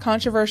sometimes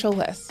controversial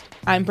list.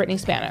 I'm Brittany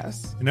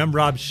Spanos. And I'm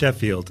Rob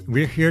Sheffield.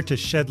 We're here to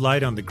shed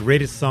light on the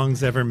greatest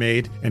songs ever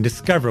made and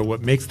discover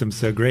what makes them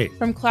so great.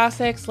 From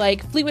classics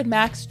like Fleetwood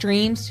Mac's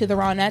Dreams to the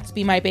Ronettes'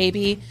 Be My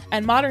Baby,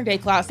 and modern-day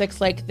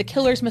classics like The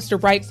Killer's Mr.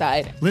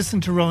 Brightside.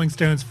 Listen to Rolling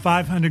Stone's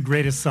 500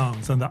 Greatest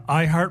Songs on the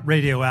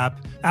iHeartRadio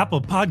app,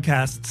 Apple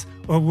Podcasts,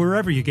 or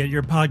wherever you get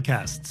your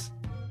podcasts.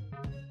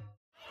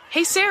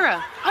 Hey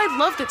Sarah, I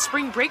love that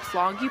spring break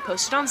vlog you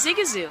posted on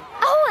Zigazoo.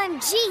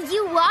 OMG,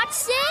 you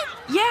watched it?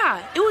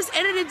 Yeah, it was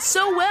edited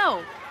so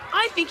well.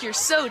 I think you're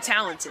so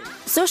talented.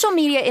 Social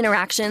media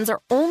interactions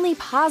are only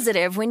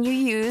positive when you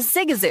use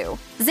Zigazoo.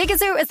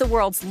 Zigazoo is the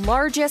world's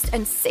largest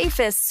and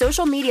safest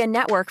social media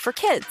network for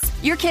kids.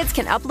 Your kids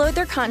can upload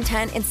their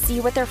content and see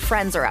what their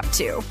friends are up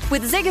to.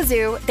 With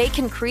Zigazoo, they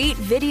can create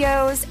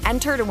videos,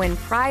 enter to win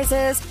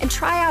prizes, and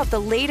try out the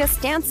latest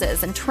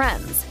dances and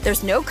trends.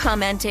 There's no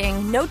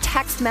commenting, no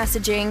text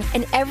messaging,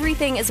 and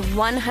everything is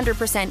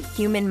 100%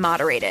 human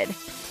moderated.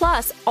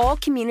 Plus, all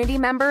community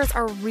members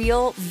are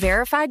real,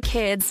 verified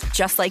kids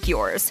just like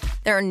yours.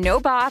 There are no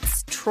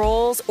bots,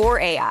 trolls,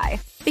 or AI.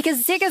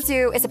 Because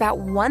Zigazoo is about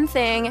one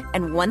thing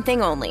and one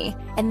thing only,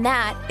 and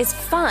that is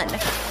fun.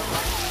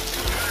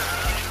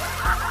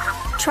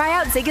 Try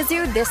out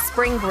Zigazoo this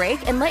spring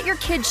break and let your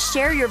kids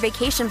share your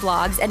vacation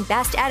vlogs and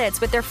best edits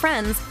with their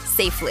friends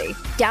safely.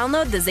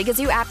 Download the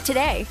Zigazoo app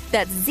today.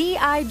 That's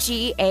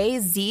Zigazoo.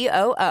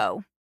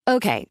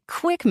 Okay,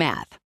 quick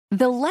math.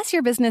 The less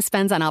your business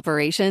spends on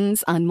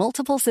operations, on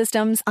multiple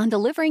systems, on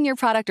delivering your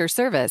product or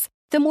service,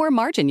 the more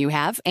margin you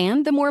have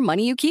and the more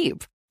money you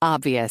keep.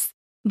 Obvious.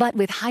 But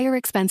with higher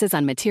expenses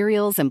on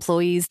materials,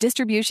 employees,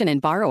 distribution,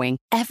 and borrowing,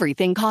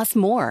 everything costs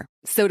more.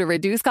 So to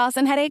reduce costs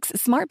and headaches,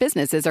 smart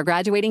businesses are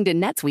graduating to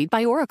NetSuite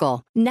by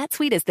Oracle.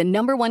 NetSuite is the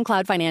 #1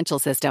 cloud financial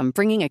system,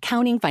 bringing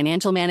accounting,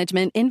 financial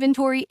management,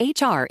 inventory,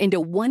 HR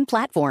into one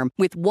platform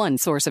with one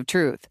source of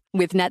truth.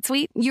 With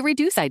NetSuite, you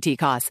reduce IT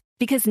costs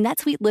because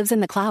NetSuite lives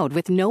in the cloud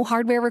with no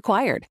hardware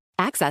required,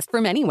 accessed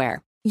from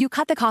anywhere. You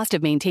cut the cost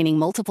of maintaining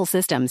multiple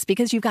systems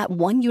because you've got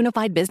one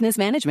unified business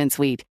management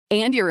suite.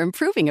 And you're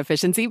improving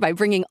efficiency by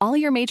bringing all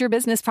your major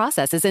business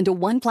processes into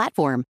one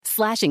platform,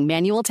 slashing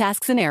manual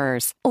tasks and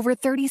errors. Over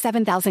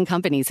 37,000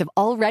 companies have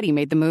already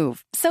made the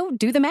move. So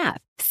do the math.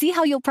 See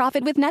how you'll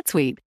profit with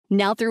NetSuite.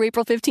 Now through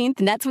April 15th,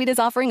 NetSuite is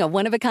offering a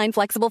one-of-a-kind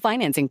flexible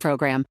financing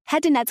program.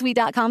 Head to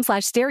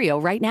netsuite.com/stereo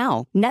right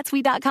now.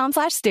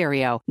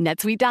 netsuite.com/stereo.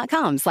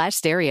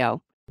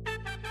 netsuite.com/stereo.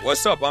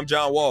 What's up? I'm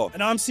John Wall.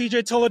 And I'm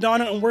CJ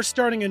Toledano, and we're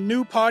starting a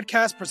new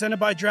podcast presented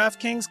by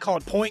DraftKings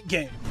called Point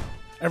Game.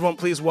 Everyone,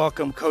 please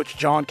welcome Coach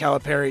John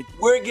Calipari.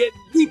 We're getting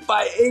beat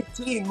by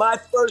 18. My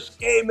first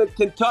game in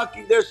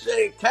Kentucky, they're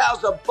saying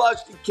Cal's a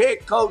bust. He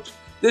can't coach.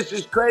 This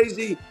is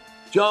crazy.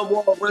 John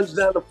Wall runs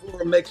down the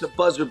floor and makes a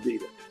buzzer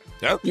beater.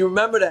 Yep. You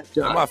remember that,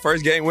 John? That's my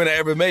first game winner I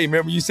ever made.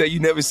 Remember you said you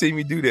never see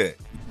me do that.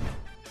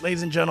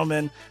 Ladies and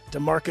gentlemen,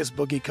 DeMarcus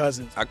Boogie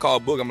Cousins. I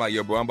called Boog. I'm like,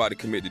 yo, bro, I'm about to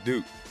commit to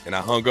Duke. And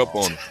I hung up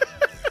on him.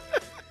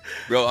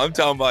 Bro, I'm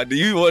talking about, do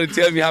you want to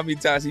tell me how many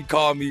times he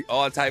called me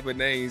all type of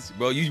names?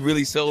 Bro, you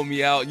really sold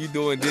me out. You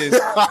doing this.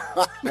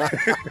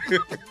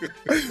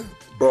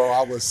 Bro,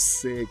 I was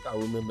sick. I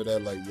remember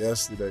that like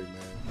yesterday,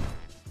 man.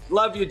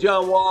 Love you,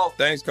 John Wall.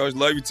 Thanks, Coach.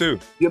 Love you, too.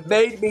 You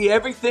made me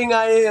everything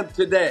I am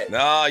today.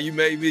 Nah, you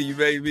made me. You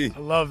made me. I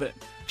love it.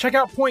 Check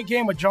out Point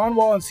Game with John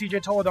Wall and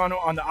CJ Toledano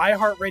on the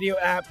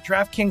iHeartRadio app,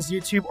 DraftKings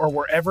YouTube, or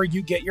wherever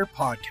you get your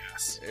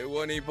podcasts. It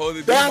wasn't even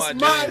supposed to be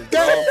my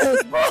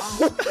dance, bro.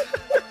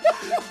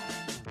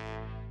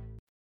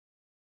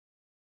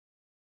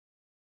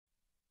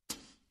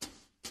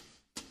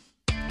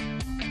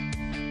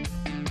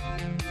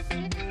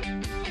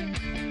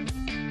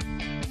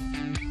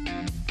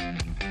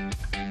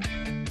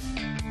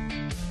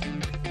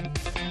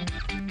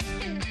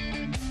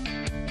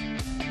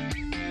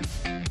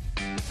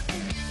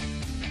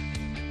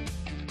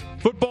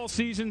 Football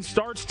season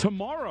starts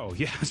tomorrow.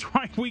 Yeah, that's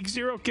right. Week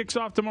 0 kicks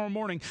off tomorrow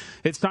morning.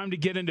 It's time to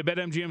get into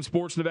BetMGM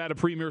Sports, Nevada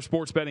premier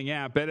sports betting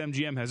app.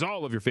 BetMGM has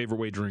all of your favorite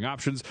wagering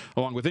options,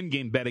 along with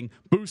in-game betting,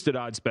 boosted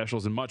odds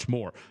specials, and much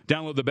more.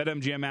 Download the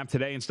BetMGM app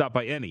today and stop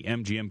by any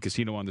MGM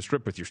casino on the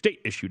Strip with your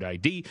state-issued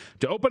ID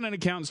to open an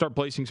account and start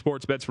placing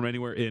sports bets from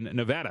anywhere in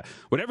Nevada.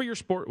 Whatever your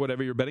sport,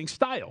 whatever your betting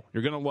style,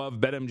 you're going to love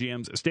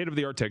BetMGM's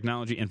state-of-the-art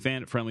technology and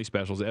fan-friendly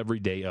specials every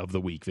day of the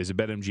week. Visit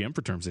BetMGM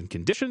for terms and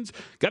conditions.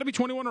 Got to be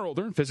 21 or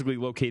older and physically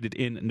located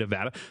in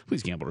Nevada.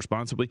 Please gamble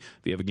responsibly.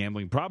 If you have a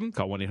gambling problem,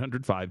 call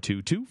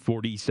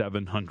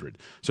 1-800-522-4700.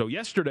 So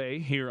yesterday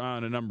here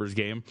on A Numbers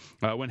Game,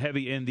 went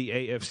heavy in the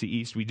AFC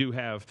East. We do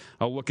have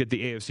a look at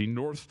the AFC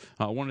North,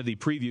 one of the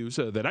previews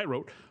that I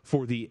wrote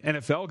for the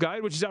NFL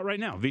Guide, which is out right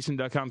now,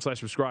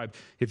 vsin.com/subscribe.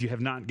 If you have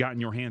not gotten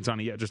your hands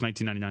on it yet, just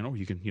 $19.99, or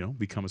you can,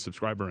 become a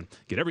subscriber and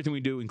get everything we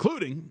do,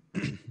 including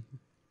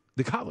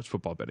the college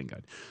football betting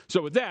guide.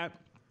 So with that,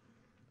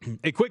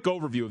 a quick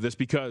overview of this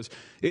because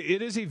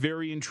it is a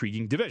very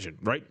intriguing division,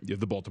 right? You have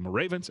the Baltimore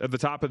Ravens at the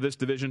top of this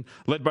division,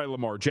 led by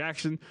Lamar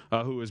Jackson,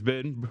 who has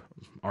been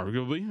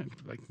arguably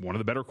like one of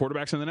the better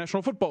quarterbacks in the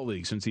National Football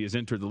League since he has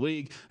entered the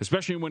league,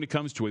 especially when it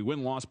comes to a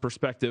win-loss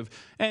perspective.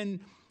 And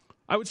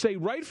I would say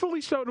rightfully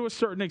so to a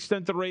certain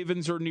extent. The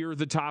Ravens are near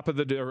the top of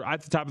or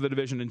at the top of the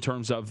division in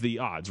terms of the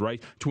odds,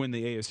 right? To win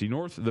the AFC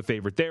North, the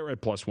favorite there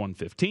at plus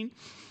 115.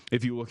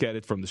 If you look at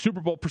it from the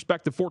Super Bowl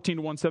perspective,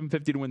 14-1,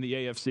 750 to win the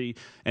AFC,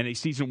 and a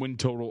season win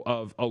total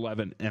of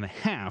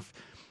 11.5.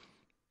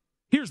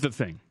 Here's the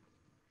thing.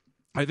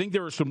 I think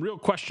there are some real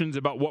questions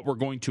about what we're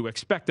going to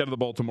expect out of the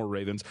Baltimore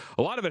Ravens.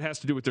 A lot of it has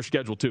to do with their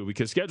schedule, too,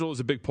 because schedule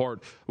is a big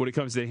part when it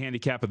comes to the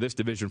handicap of this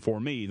division for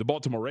me. The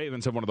Baltimore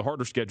Ravens have one of the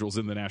harder schedules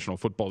in the National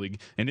Football League,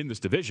 and in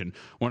this division,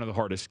 one of the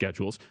hardest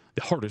schedules.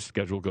 The hardest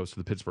schedule goes to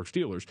the Pittsburgh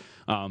Steelers.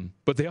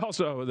 But they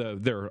also,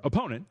 their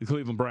opponent, the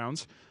Cleveland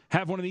Browns,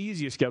 have one of the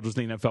easiest schedules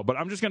in the NFL. But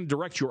I'm just going to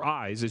direct your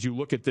eyes as you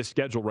look at this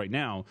schedule right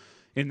now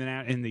in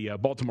the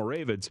Baltimore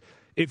Ravens.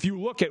 If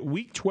you look at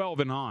Week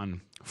 12 and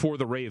on for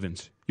the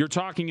Ravens, you're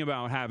talking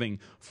about having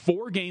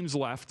 4 games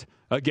left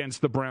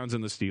against the Browns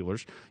and the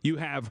Steelers. You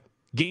have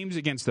games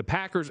against the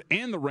Packers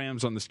and the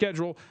Rams on the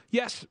schedule.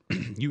 Yes,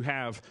 you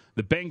have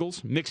the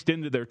Bengals mixed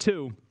into there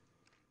too.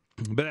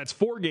 But that's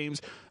 4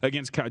 games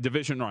against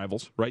division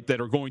rivals, right,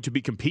 that are going to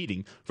be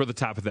competing for the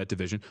top of that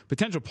division,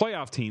 potential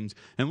playoff teams.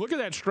 And look at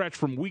that stretch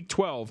from Week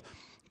 12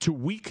 to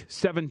Week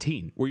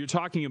 17, where you're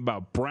talking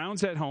about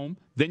Browns at home,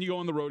 then you go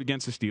on the road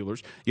against the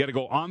Steelers. You got to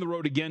go on the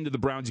road again to the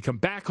Browns. You come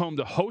back home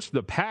to host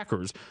the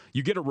Packers.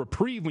 You get a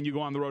reprieve when you go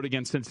on the road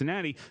against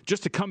Cincinnati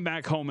just to come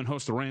back home and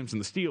host the Rams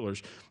and the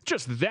Steelers.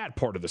 Just that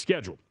part of the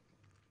schedule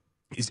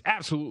is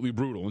absolutely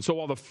brutal. And so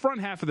while the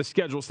front half of the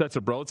schedule sets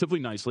up relatively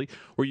nicely,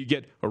 where you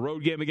get a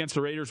road game against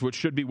the Raiders, which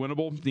should be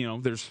winnable,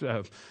 there's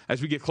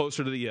as we get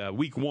closer to the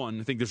Week 1,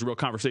 I think there's a real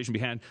conversation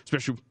behind,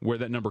 especially where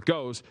that number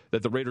goes,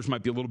 that the Raiders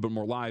might be a little bit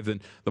more live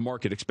than the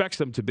market expects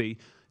them to be.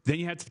 Then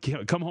you have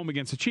to come home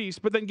against the Chiefs,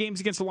 but then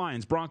games against the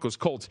Lions, Broncos,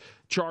 Colts,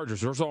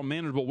 Chargers. There's all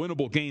manageable,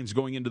 winnable games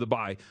going into the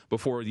bye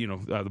before the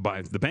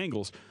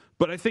Bengals.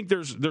 But I think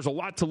there's a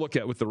lot to look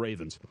at with the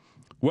Ravens.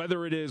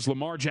 Whether it is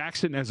Lamar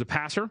Jackson as a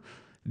passer,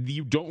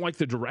 you don't like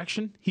the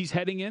direction he's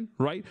heading in,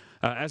 right?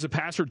 As a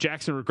passer,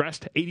 Jackson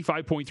regressed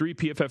 85.3,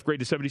 PFF grade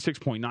to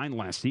 76.9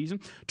 last season.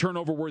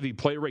 Turnover-worthy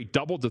play rate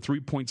doubled to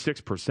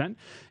 3.6%.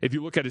 If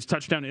you look at his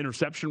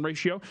touchdown-to-interception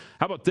ratio,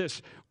 how about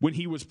this? When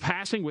he was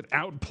passing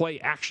without play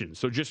action,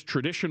 so just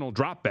traditional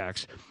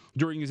dropbacks,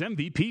 during his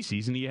MVP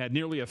season, he had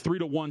nearly a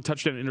 3-to-1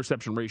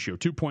 touchdown-to-interception ratio,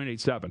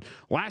 2.87.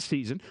 Last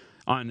season,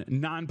 on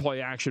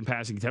non-play action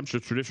passing attempts,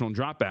 just traditional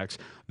dropbacks,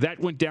 that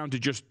went down to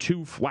just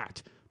 2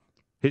 flat.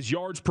 His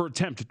yards per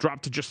attempt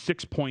dropped to just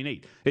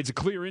 6.8. It's a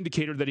clear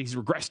indicator that he's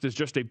regressed as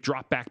just a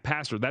drop-back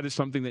passer. That is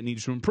something that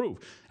needs to improve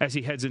as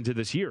he heads into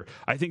this year.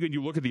 I think when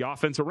you look at the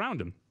offense around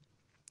him,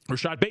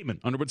 Rashad Bateman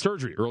underwent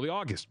surgery early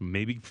August,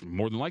 maybe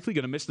more than likely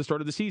going to miss the start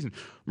of the season.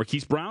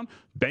 Marquise Brown,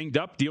 banged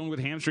up, dealing with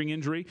hamstring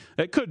injury.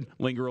 It could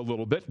linger a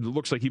little bit. It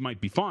looks like he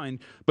might be fine.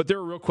 But there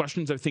are real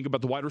questions, I think,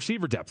 about the wide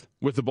receiver depth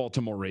with the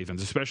Baltimore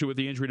Ravens, especially with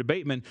the injury to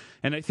Bateman.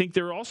 And I think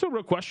there are also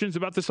real questions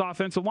about this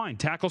offensive line.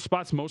 Tackle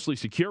spots mostly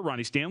secure.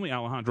 Ronnie Stanley,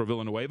 Alejandro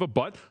Villanueva,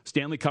 but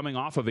Stanley coming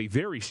off of a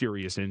very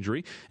serious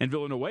injury, and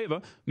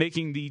Villanueva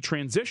making the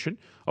transition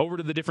over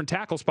to the different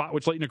tackle spot,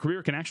 which late in a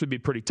career can actually be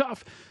pretty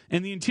tough.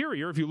 And the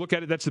interior, if you look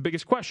at it, that's the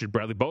biggest question.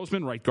 Bradley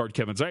Bozeman, right guard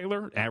Kevin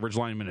Zeitler, average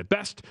lineman at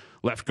best.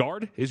 Left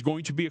guard is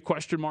going to be a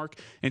question mark.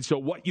 And so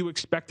what you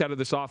expect out of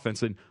this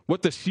offense and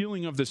what the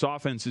ceiling of this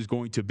offense is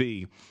going to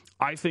be,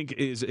 I think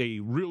is a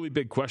really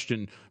big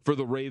question for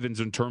the Ravens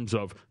in terms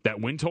of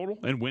that win total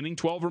and winning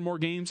 12 or more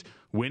games,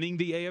 winning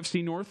the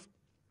AFC North,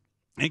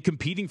 and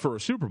competing for a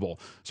Super Bowl.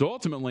 So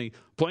ultimately,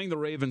 playing the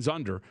Ravens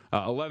under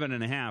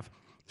 11.5,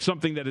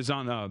 something that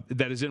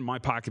is in my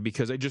pocket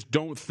because I just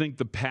don't think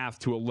the path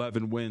to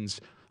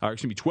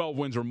 12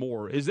 wins or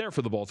more is there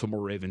for the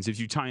Baltimore Ravens if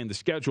you tie in the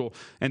schedule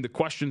and the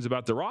questions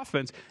about their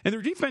offense. And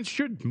their defense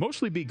should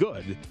mostly be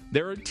good.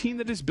 They're a team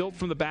that is built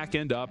from the back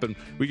end up, and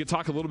we could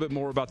talk a little bit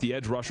more about the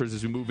edge rushers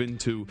as we move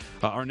into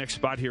our next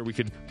spot here. We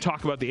could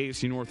talk about the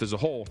AFC North as a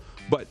whole,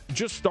 but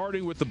just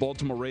starting with the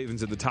Baltimore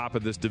Ravens at the top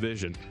of this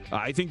division,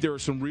 I think there are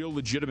some real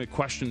legitimate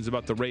questions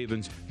about the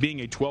Ravens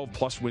being a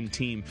 12-plus win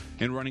team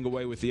and running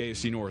away with the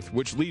AFC North,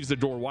 which leaves the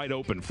door wide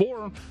open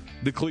for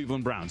the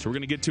Cleveland Browns. So we're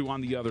going to get to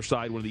on the other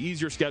side one of the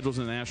easier schedules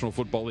in the National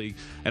Football League,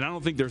 and I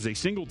don't think there's a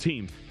single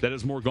team that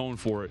has more going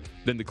for it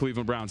than the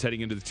Cleveland Browns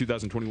heading into the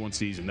 2021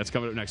 season. That's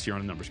coming up next year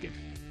on The Numbers Game.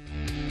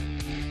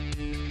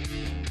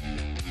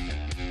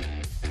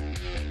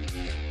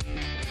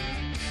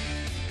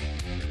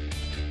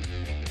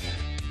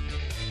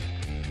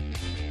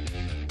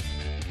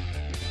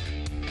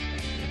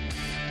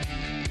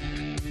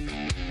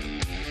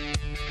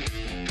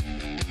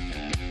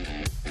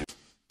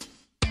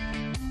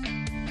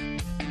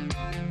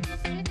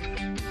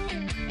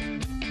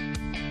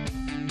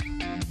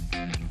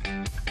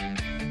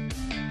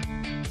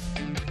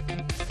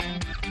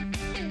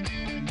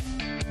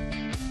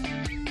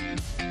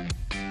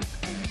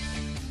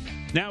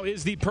 Now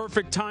is the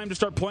perfect time to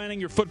start planning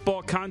your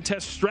football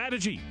contest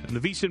strategy. And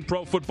the VSiN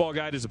Pro Football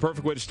Guide is the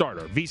perfect way to start.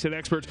 Our VSiN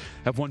experts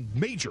have won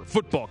major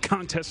football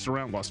contests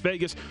around Las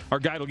Vegas. Our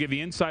guide will give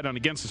you insight on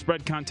against the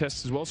spread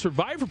contests as well as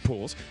survivor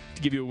pools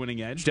to give you a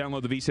winning edge.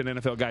 Download the VSiN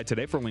NFL Guide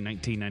today for only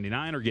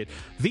 $19.99 or get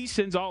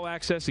VSiN's All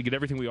Access to get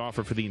everything we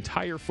offer for the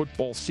entire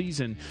football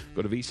season.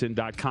 Go to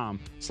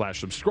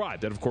VSiN.com/subscribe.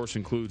 That, of course,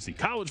 includes the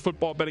college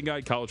football betting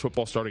guide, college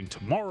football starting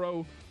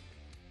tomorrow.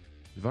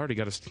 We've already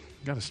got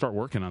to start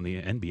working on the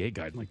NBA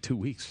guide in like 2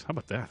 weeks. How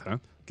about that, huh?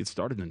 Get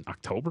started in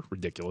October?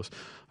 Ridiculous.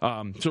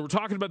 So we're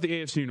talking about the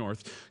AFC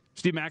North.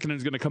 Steve Makinen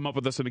is going to come up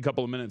with us in a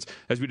couple of minutes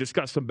as we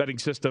discuss some betting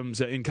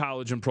systems in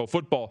college and pro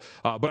football.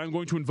 But I'm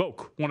going to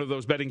invoke one of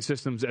those betting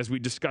systems as we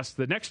discuss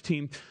the next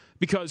team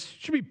because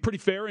it should be pretty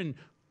fair in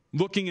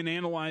looking and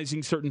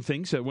analyzing certain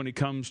things when it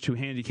comes to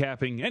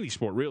handicapping any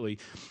sport, really.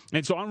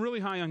 And so I'm really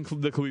high on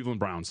the Cleveland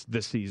Browns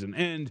this season.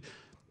 And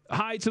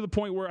high to the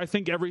point where I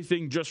think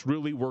everything just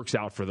really works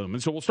out for them.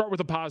 And so we'll start with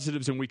the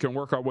positives and we can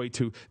work our way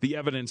to the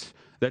evidence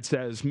that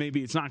says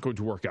maybe it's not going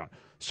to work out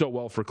so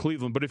well for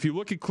Cleveland. But if you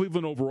look at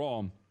Cleveland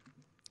overall,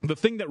 the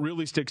thing that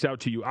really sticks out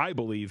to you, I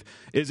believe,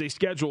 is a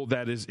schedule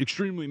that is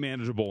extremely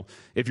manageable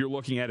if you're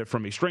looking at it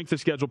from a strength of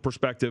schedule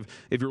perspective,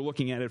 if you're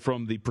looking at it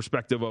from the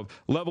perspective of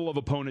level of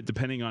opponent,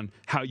 depending on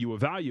how you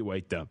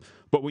evaluate them.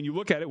 But when you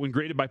look at it, when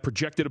graded by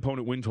projected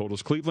opponent win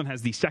totals, Cleveland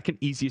has the second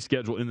easiest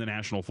schedule in the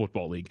National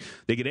Football League.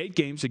 They get 8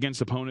 games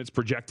against opponents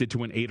projected to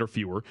win 8 or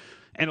fewer,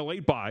 and a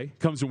late bye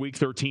comes in Week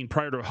 13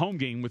 prior to a home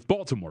game with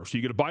Baltimore. So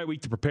you get a bye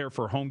week to prepare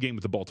for a home game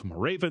with the Baltimore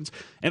Ravens,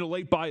 and a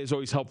late bye is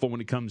always helpful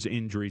when it comes to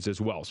injuries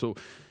as well. So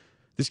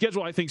the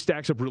schedule, I think,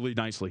 stacks up really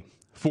nicely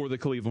for the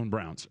Cleveland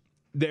Browns.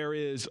 There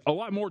is a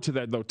lot more to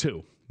that, though,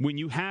 too. When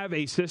you have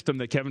a system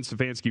that Kevin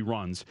Stefanski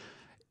runs,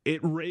 it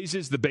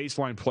raises the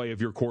baseline play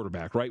of your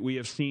quarterback, right? We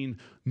have seen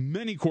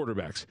many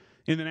quarterbacks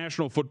in the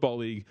National Football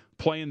League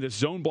play in this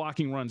zone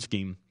blocking run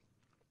scheme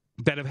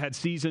that have had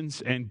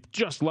seasons and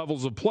just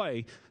levels of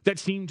play that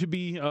seem to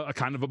be a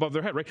kind of above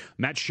their head, right?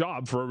 Matt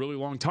Schaub, for a really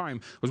long time,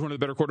 was one of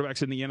the better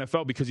quarterbacks in the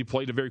NFL because he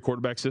played a very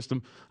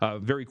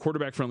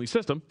quarterback-friendly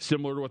system,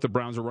 similar to what the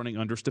Browns are running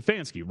under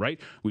Stefanski,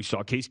 right? We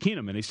saw Case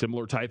Keenum in a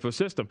similar type of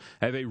system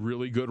have a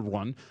really good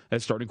run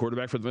as starting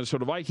quarterback for the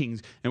Minnesota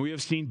Vikings, and we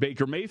have seen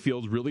Baker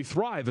Mayfield really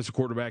thrive as a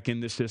quarterback in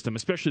this system,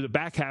 especially the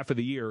back half of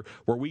the year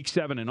where Week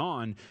 7 and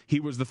on,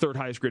 he was the third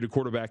highest-graded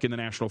quarterback in the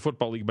National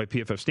Football League by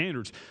PFF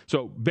standards.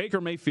 So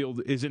Baker Mayfield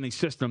is in a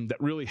system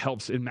that really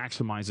helps and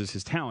maximizes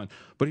his talent,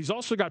 but he's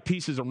also got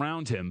pieces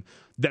around him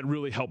that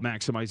really help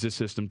maximize this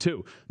system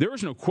too. There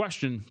is no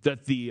question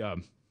that the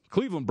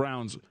Cleveland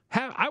Browns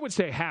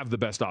have the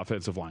best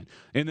offensive line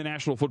in the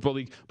National Football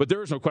League, but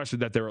there is no question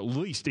that they're at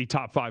least a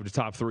top 5 to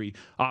top 3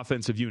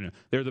 offensive unit.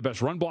 They're the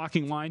best run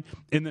blocking line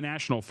in the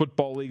National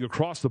Football League.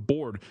 Across the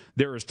board,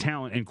 there is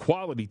talent and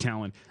quality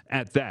talent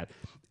at that.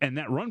 And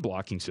that run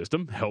blocking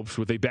system helps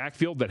with a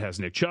backfield that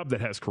has Nick Chubb,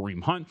 that has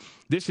Kareem Hunt.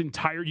 This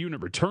entire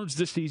unit returns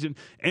this season,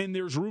 and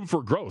there's room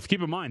for growth.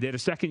 Keep in mind, you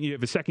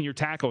have a second-year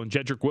tackle in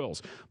Jedrick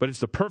Wills, but it's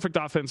the perfect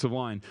offensive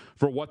line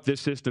for what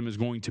this system is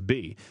going to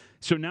be.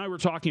 So now we're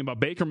talking about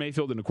Baker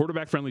Mayfield in a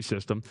quarterback-friendly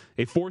system,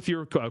 a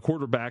fourth-year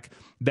quarterback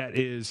that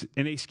is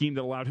in a scheme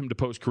that allowed him to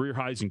post career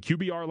highs in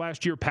QBR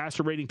last year,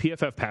 passer rating,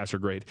 PFF passer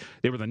grade.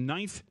 They were the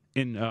ninth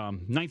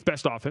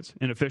best offense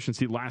in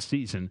efficiency last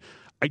season.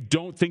 I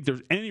don't think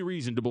there's any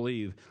reason to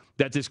believe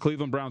that this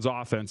Cleveland Browns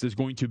offense is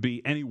going to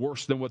be any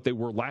worse than what they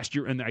were last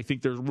year, and I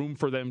think there's room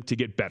for them to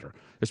get better,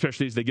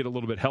 especially as they get a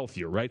little bit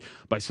healthier, right?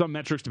 By some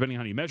metrics, depending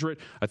on how you measure it,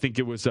 I think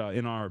it was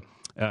in our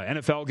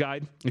NFL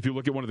guide, if you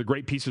look at one of the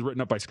great pieces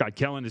written up by Scott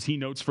Kellen, as he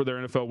notes for their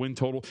NFL win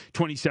total,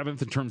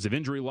 27th in terms of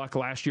injury luck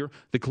last year,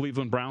 the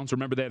Cleveland Browns.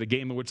 Remember, they had a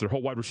game in which their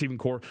whole wide receiving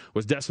core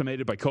was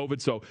decimated by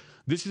COVID, so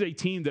this is a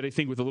team that I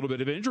think with a little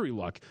bit of injury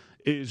luck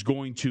is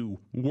going to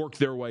work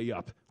their way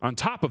up on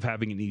top of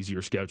having an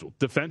easier schedule.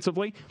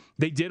 Defensively,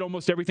 they did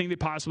almost everything they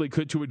possibly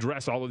could to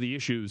address all of the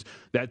issues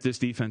that this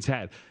defense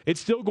had. It's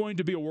still going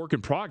to be a work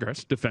in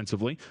progress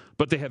defensively,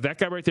 but they have that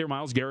guy right there,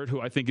 Myles Garrett,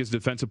 who I think is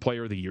Defensive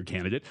Player of the Year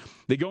candidate.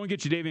 They go and get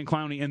Jadeveon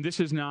Clowney, and this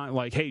is not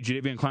like, hey,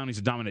 Jadeveon Clowney's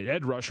a dominant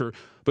edge rusher,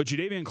 but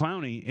Jadeveon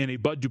Clowney in a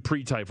Bud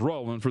Dupree type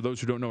role, and for those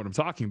who don't know what I'm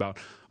talking about,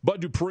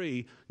 Bud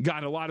Dupree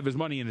got a lot of his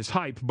money and his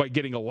hype by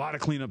getting a lot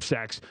of cleanup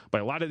sacks, by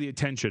a lot of the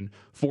attention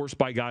forced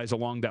by guys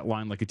along that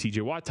line like a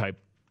TJ Watt type.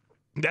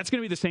 That's going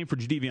to be the same for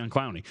Jadeveon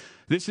Clowney.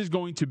 This is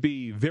going to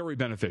be very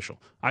beneficial,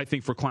 I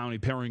think, for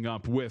Clowney pairing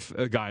up with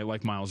a guy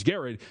like Myles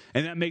Garrett,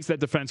 and that makes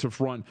that defensive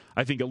front,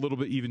 I think, a little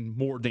bit even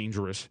more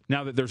dangerous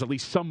now that there's at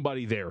least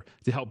somebody there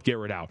to help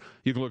Garrett out.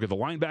 You can look at the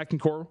linebacking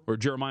core, or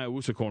Jeremiah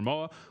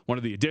Owusu-Koramoah, one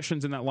of the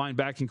additions in that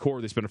linebacking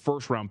core. They spent a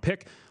first-round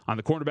pick on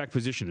the cornerback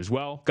position as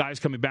well. Guys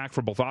coming back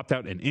from both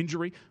opt-out and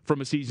injury from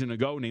a season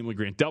ago, namely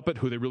Grant Delpit,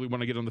 who they really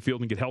want to get on the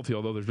field and get healthy,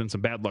 although there's been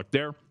some bad luck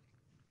there.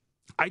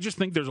 I just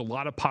think there's a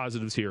lot of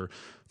positives here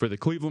for the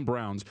Cleveland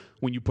Browns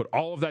when you put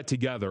all of that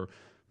together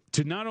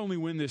to not only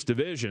win this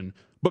division,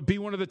 but be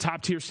one of the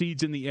top-tier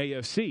seeds in the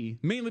AFC,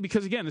 mainly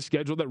because, again, the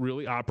schedule that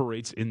really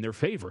operates in their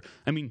favor.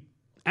 I mean,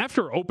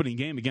 after our opening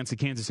game against the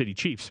Kansas City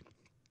Chiefs,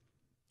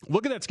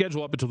 Look at that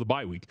schedule up until the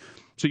bye week.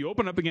 So you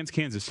open up against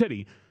Kansas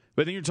City,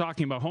 but then you're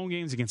talking about home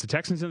games against the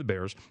Texans and the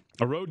Bears,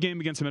 a road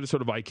game against the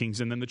Minnesota Vikings,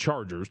 and then the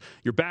Chargers.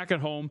 You're back at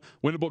home,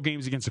 winnable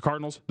games against the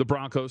Cardinals, the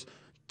Broncos,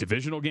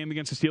 divisional game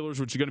against the Steelers,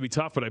 which is going to be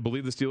tough, but I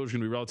believe the Steelers are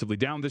going to be relatively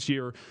down this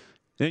year.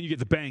 Then you get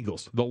the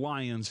Bengals, the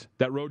Lions,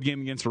 that road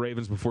game against the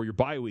Ravens before your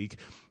bye week.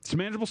 It's a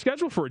manageable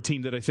schedule for a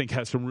team that I think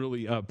has some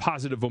really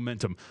positive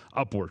momentum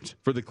upwards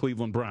for the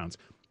Cleveland Browns.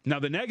 Now,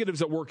 the negatives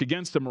that work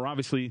against them are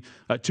obviously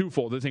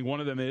twofold. I think one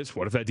of them is,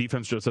 what if that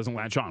defense just doesn't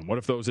latch on? What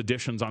if those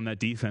additions on that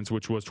defense,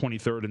 which was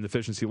 23rd in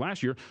efficiency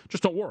last year,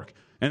 just don't work?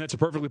 And that's a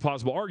perfectly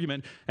plausible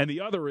argument. And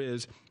the other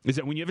is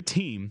that when you have a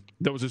team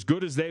that was as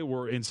good as they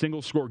were in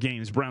single-score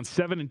games, Browns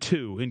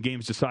 7-2 in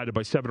games decided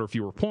by 7 or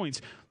fewer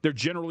points, there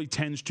generally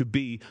tends to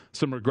be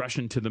some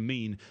regression to the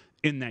mean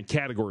in that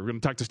category. We're going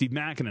to talk to Steve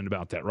Makinen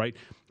about that, right?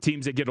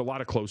 Teams that get a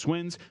lot of close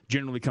wins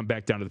generally come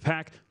back down to the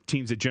pack.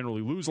 Teams that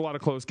generally lose a lot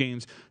of close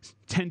games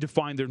tend to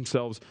find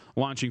themselves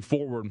launching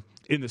forward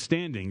in the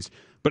standings.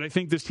 But I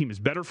think this team is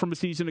better from a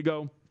season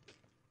ago.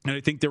 And I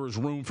think there is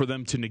room for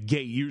them to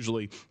negate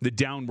usually the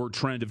downward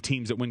trend of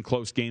teams that win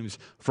close games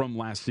from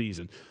last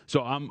season.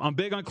 So I'm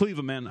big on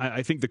Cleveland, man.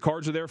 I think the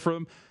cards are there for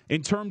them.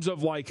 In terms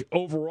of like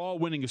overall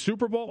winning a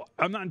Super Bowl,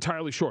 I'm not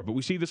entirely sure. But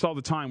we see this all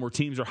the time where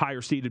teams are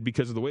higher seeded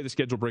because of the way the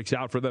schedule breaks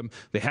out for them.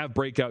 They have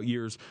breakout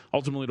years,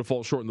 ultimately to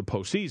fall short in the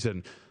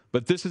postseason.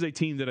 But this is a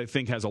team that I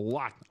think has a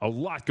lot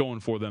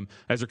going for them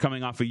as they're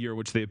coming off a year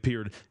which they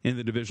appeared in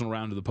the divisional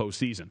round of the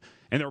postseason.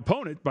 And their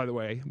opponent, by the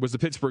way, was the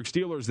Pittsburgh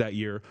Steelers that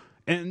year.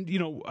 And, you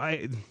know,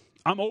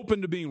 I'm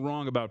open to being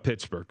wrong about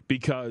Pittsburgh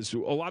because a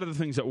lot of the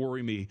things that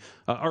worry me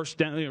are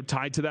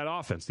tied to that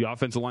offense. The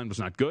offensive line was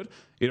not good.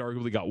 It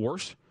arguably got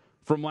worse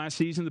from last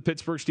season, the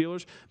Pittsburgh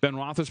Steelers. Ben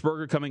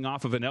Roethlisberger, coming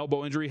off of an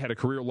elbow injury, had a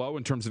career low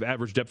in terms of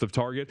average depth of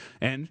target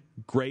and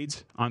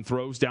grades on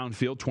throws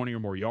downfield, 20 or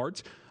more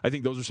yards. I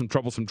think those are some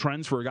troublesome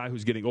trends for a guy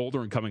who's getting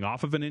older and coming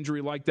off of an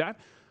injury like that.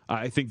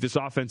 I think this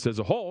offense as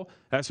a whole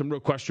has some real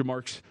question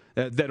marks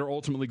that are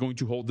ultimately going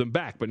to hold them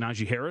back. But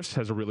Najee Harris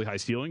has a really high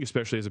ceiling,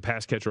 especially as a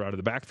pass catcher out of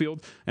the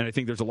backfield. And I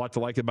think there's a lot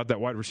to like about that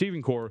wide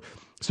receiving core.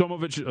 So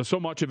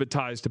much of it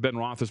ties to Ben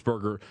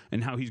Roethlisberger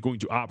and how he's going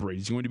to operate.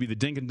 He's going to be the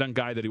dink and dunk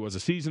guy that he was a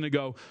season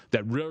ago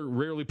that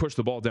rarely pushed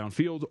the ball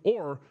downfield,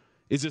 or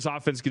is this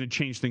offense going to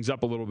change things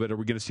up a little bit? Are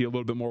we going to see a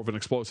little bit more of an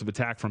explosive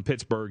attack from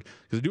Pittsburgh?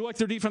 Because I do like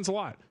their defense a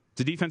lot.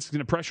 The defense is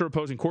going to pressure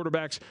opposing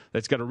quarterbacks.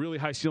 That's got a really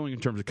high ceiling in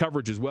terms of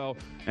coverage as well,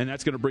 and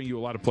that's going to bring you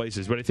a lot of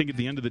places. But I think at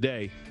the end of the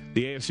day,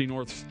 the AFC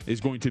North is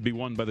going to be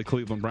won by the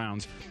Cleveland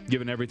Browns,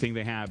 given everything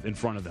they have in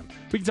front of them.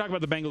 We can talk about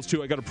the Bengals,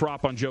 too. I got a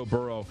prop on Joe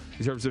Burrow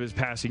in terms of his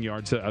passing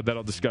yards that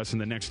I'll discuss in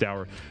the next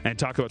hour, and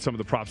talk about some of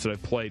the props that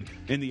I've played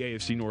in the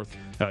AFC North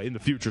in the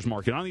futures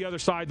market. On the other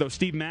side, though,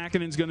 Steve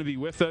Makinen is going to be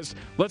with us.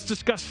 Let's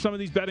discuss some of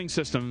these betting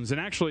systems,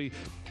 and actually,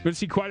 we're going to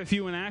see quite a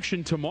few in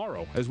action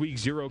tomorrow as Week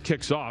 0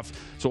 kicks off.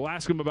 So we'll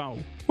ask him about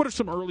what are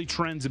some early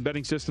trends in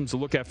betting systems to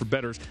look at for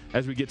bettors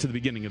as we get to the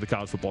beginning of the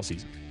college football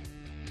season.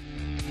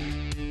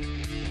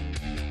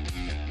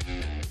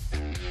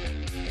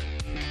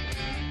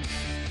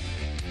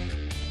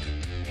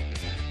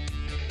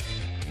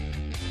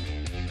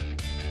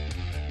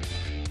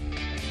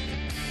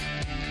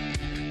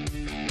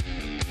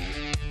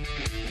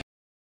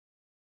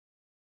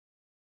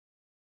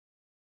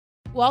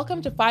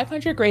 Welcome to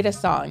 500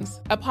 Greatest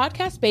Songs, a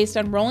podcast based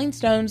on Rolling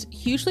Stone's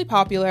hugely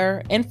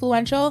popular,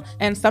 influential,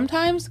 and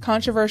sometimes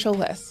controversial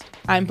list.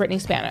 I'm Brittany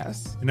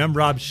Spanos. And I'm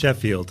Rob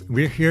Sheffield.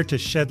 We're here to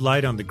shed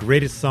light on the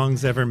greatest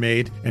songs ever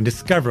made and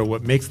discover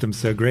what makes them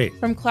so great.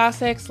 From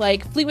classics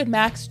like Fleetwood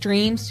Mac's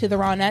Dreams to the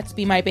Ronettes'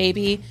 Be My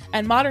Baby,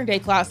 and modern-day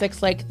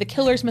classics like The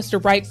Killer's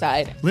Mr.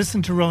 Brightside.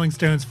 Listen to Rolling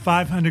Stone's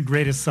 500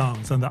 Greatest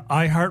Songs on the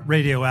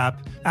iHeartRadio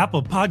app,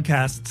 Apple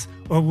Podcasts,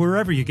 or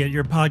wherever you get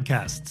your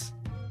podcasts.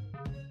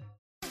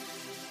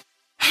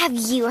 Have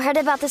you heard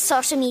about the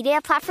social media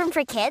platform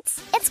for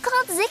kids? It's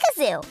called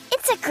Zigazoo.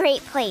 It's a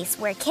great place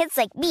where kids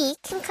like me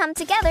can come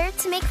together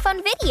to make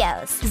fun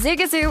videos.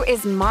 Zigazoo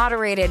is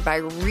moderated by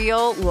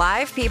real,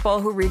 live people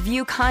who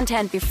review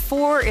content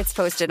before it's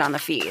posted on the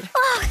feed.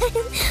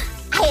 Oh,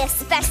 I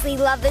especially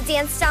love the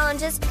dance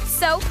challenges.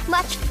 So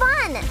much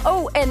fun.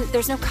 Oh, and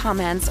there's no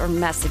comments or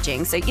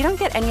messaging, so you don't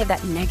get any of that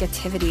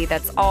negativity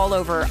that's all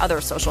over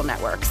other social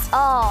networks.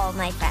 All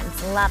my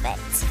friends love it.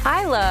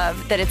 I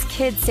love that it's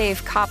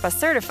kid-safe COPPA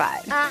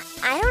certified.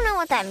 I don't know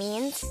what that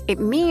means. It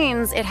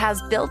means it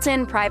has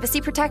built-in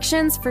privacy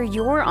protections for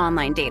your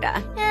online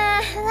data.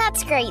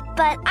 That's great,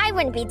 but I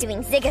wouldn't be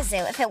doing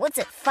Zigazoo if it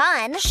wasn't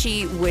fun.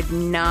 She would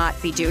not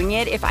be doing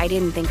it if I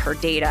didn't think her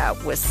data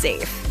was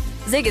safe.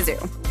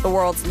 Zigazoo, the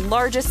world's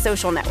largest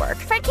social network.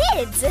 For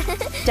kids.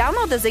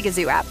 Download the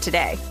Zigazoo app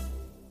today.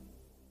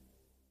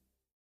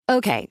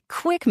 Okay,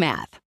 quick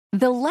math.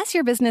 The less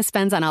your business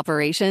spends on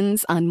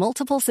operations, on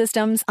multiple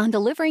systems, on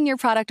delivering your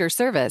product or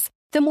service,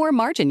 the more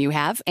margin you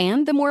have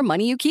and the more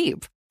money you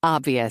keep.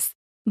 Obvious.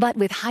 But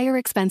with higher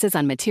expenses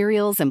on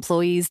materials,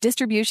 employees,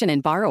 distribution,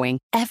 and borrowing,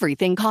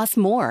 everything costs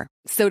more.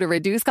 So to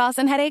reduce costs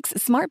and headaches,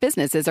 smart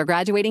businesses are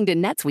graduating to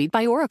NetSuite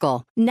by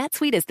Oracle.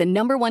 NetSuite is the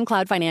 #1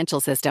 cloud financial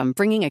system,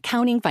 bringing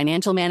accounting,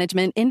 financial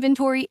management,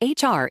 inventory,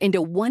 HR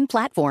into one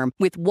platform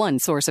with one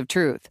source of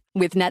truth.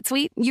 With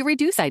NetSuite, you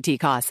reduce IT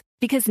costs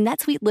because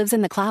NetSuite lives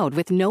in the cloud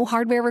with no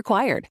hardware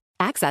required,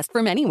 accessed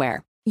from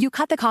anywhere. You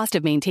cut the cost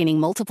of maintaining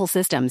multiple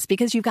systems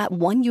because you've got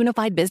one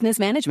unified business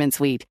management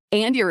suite.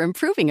 And you're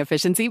improving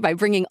efficiency by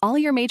bringing all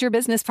your major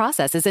business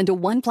processes into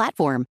one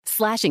platform,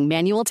 slashing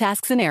manual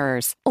tasks and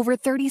errors. Over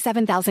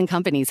 37,000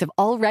 companies have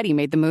already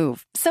made the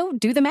move. So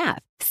do the math.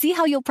 See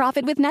how you'll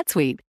profit with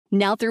NetSuite.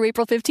 Now through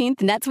April 15th,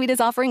 NetSuite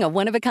is offering a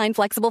one-of-a-kind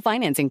flexible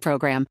financing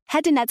program.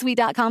 Head to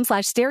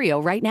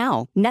netsuite.com/stereo right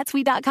now.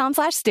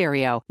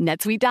 netsuite.com/stereo.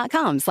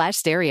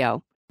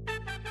 netsuite.com/stereo.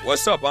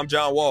 What's up? I'm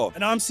John Wall.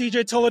 And I'm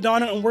CJ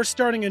Toledano, and we're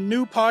starting a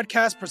new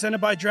podcast presented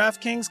by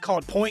DraftKings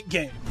called Point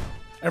Game.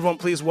 Everyone,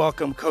 please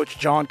welcome Coach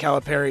John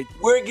Calipari.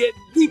 We're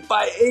getting beat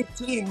by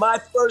 18. My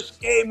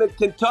first game in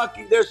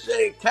Kentucky, they're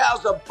saying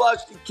Cal's a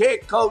bust. He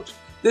can't coach.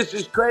 This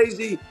is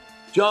crazy.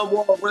 John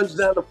Wall runs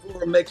down the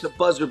floor and makes a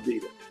buzzer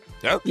beater.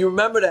 Yep. You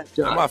remember that,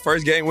 John? That's my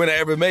first game winner I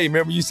ever made.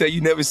 Remember you said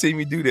you never see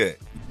me do that.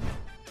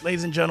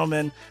 Ladies and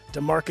gentlemen,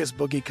 DeMarcus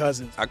Boogie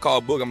Cousins. I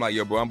called Boog. I'm like,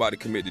 yo, bro, I'm about to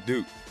commit to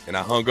Duke. And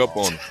I hung up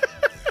on him.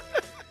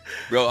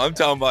 Bro, I'm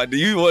talking about, do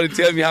you want to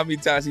tell me how many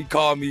times he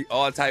called me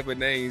all type of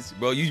names?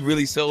 Bro, you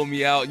really sold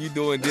me out. You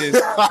doing this.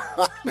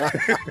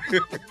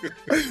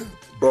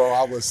 Bro,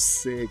 I was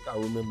sick. I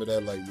remember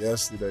that like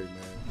yesterday, man.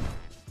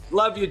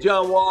 Love you,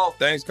 John Wall.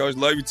 Thanks, Coach.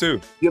 Love you,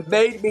 too. You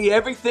made me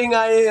everything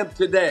I am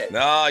today.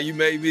 Nah, you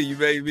made me. You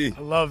made me.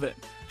 I love it.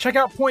 Check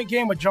out Point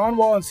Game with John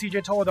Wall and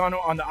CJ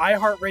Toledano on the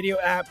iHeartRadio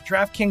app,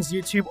 DraftKings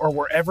YouTube, or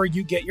wherever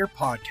you get your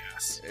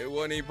podcasts. It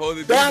wasn't even supposed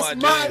to be That's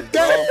my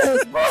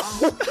dance, bro.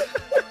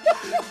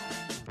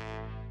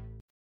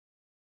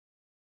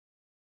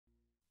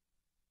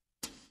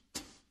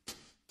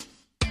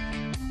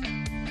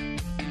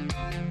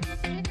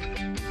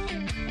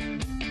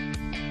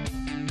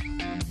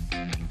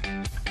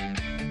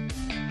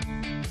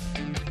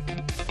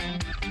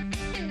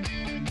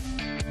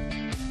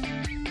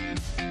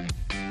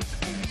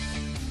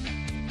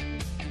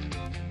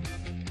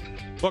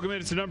 Welcome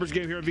in. It's a numbers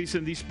game here on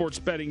VSiN, the Sports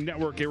Betting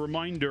Network. A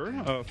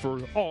reminder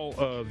for all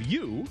of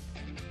you.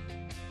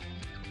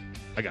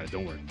 I got it.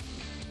 Don't worry.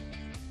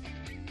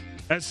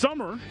 As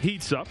summer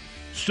heats up,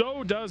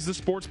 so does the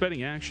sports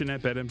betting action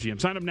at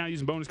BetMGM. Sign up now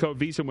using bonus code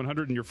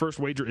VSiN100, and your first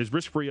wager is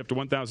risk-free up to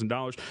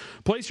 $1,000.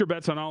 Place your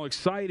bets on all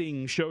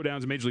exciting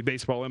showdowns in Major League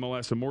Baseball,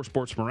 MLS, and more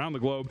sports from around the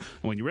globe.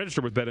 And when you register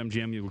with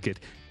BetMGM, you will get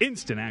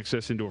instant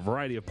access into a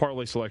variety of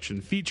parlay selection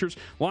features,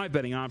 live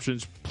betting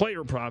options,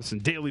 player props,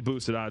 and daily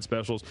boosted odds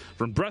specials.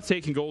 From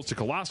breathtaking goals to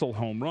colossal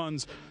home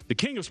runs, the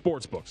king of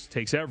sportsbooks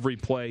takes every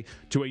play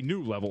to a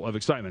new level of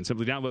excitement.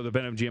 Simply download the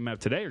BetMGM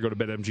app today or go to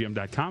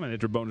BetMGM.com and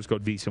enter bonus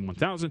code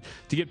VSiN1000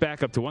 to get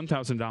back up to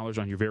 $1,000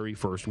 on your very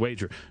first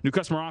wager. New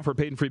customer offer,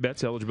 paid and free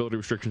bets. Eligibility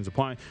restrictions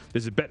apply.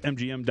 Visit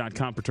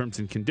BetMGM.com for terms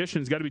and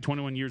conditions. Got to be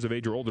 21 years of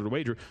age or older to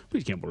wager.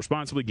 Please gamble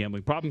responsibly.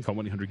 Gambling problem? Call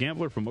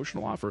 1-800-GAMBLER.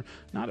 Promotional offer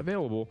not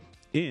available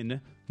in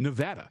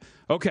Nevada.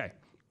 Okay.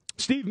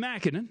 Steve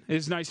Makinen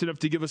is nice enough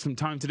to give us some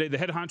time today. The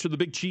head honcho, the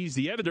big cheese,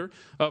 the editor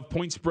of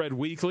Point Spread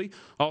Weekly,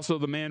 also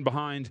the man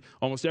behind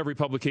almost every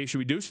publication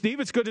we do. Steve,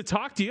 it's good to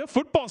talk to you.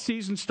 Football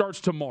season starts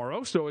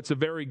tomorrow, so it's a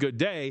very good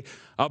day.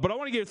 But I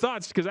want to get your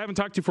thoughts because I haven't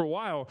talked to you for a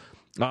while.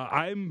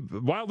 I'm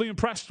wildly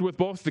impressed with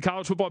both the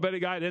college football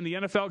betting guide and the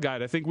NFL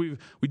guide. I think we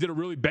did a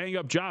really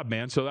bang-up job,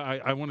 man. So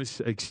I want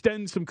to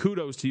extend some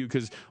kudos to you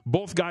because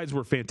both guides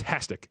were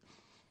fantastic.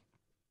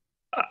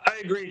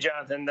 I agree,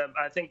 Jonathan.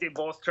 I think they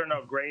both turned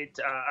out great.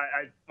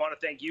 I want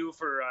to thank you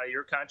for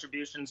your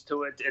contributions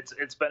to it.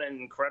 It's been an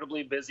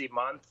incredibly busy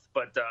month,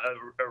 but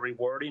a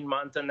rewarding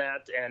month in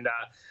that. And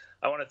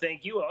I want to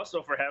thank you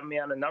also for having me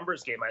on the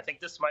numbers game. I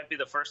think this might be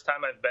the first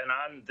time I've been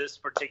on this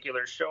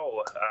particular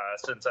show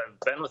since I've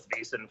been with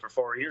VSiN for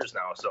 4 years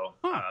now. So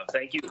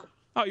thank you.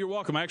 Oh, you're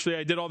welcome. Actually,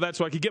 I did all that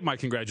so I could get my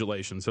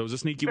congratulations. So it was a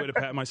sneaky way to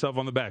pat myself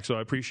on the back. So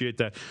I appreciate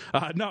that.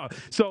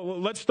 So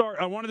let's start.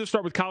 I wanted to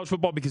start with college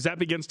football because that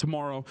begins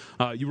tomorrow.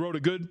 You wrote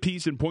a good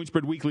piece in Point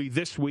Spread Weekly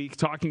this week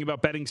talking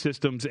about betting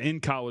systems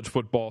in college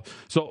football.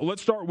 So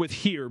let's start with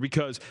here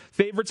because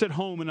favorites at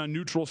home and on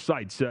neutral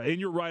sites. In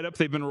your write-up,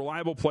 they've been a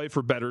reliable play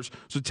for bettors.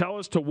 So tell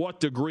us to what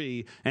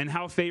degree and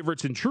how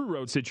favorites in true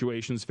road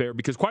situations fare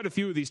because quite a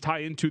few of these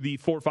tie into the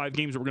 4 or 5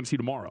 games that we're going to see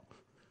tomorrow.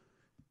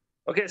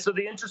 Okay, so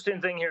the interesting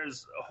thing here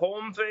is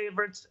home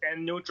favorites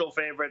and neutral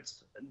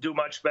favorites do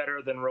much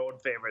better than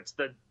road favorites.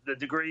 The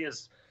degree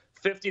is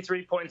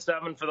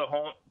 53.7% for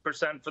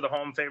the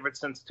home favorites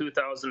since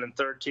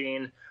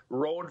 2013.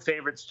 Road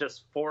favorites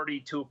just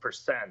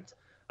 42%.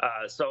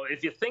 So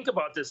if you think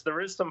about this, there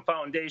is some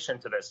foundation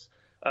to this.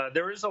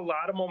 There is a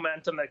lot of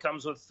momentum that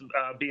comes with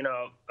being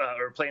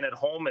or playing at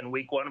home in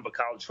week 1 of a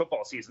college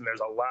football season. There's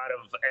a lot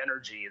of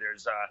energy.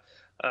 There's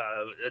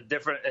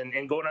different,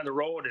 and going on the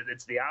road,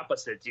 it's the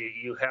opposite.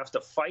 You have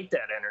to fight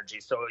that energy.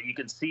 So you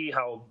can see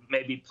how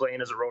maybe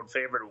playing as a road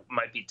favorite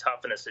might be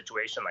tough in a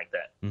situation like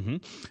that. Mm-hmm.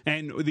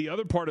 And the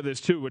other part of this,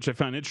 too, which I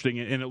found interesting,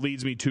 and it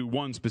leads me to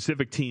one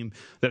specific team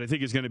that I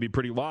think is going to be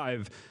pretty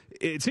live.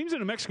 It seems that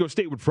New Mexico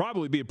State would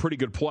probably be a pretty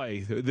good play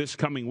this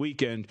coming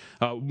weekend.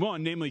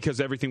 One, namely because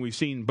of everything we've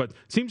seen, but it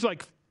seems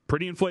like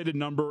pretty inflated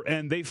number,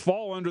 and they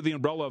fall under the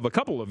umbrella of a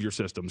couple of your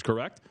systems,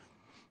 correct?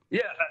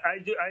 Yeah,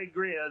 I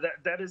agree.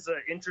 That is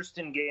an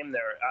interesting game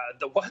there.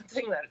 The one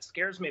thing that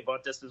scares me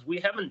about this is we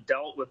haven't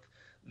dealt with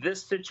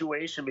this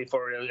situation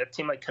before. A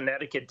team like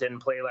Connecticut didn't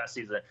play last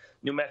season.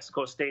 New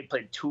Mexico State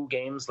played 2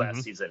 games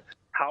last season.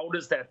 How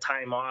does that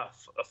time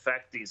off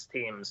affect these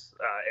teams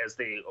as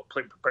they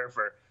prepare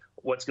for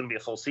what's going to be a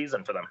full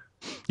season for them?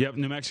 Yep,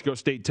 New Mexico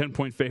State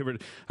 10-point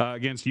favorite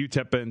against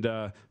UTEP,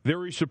 and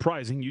very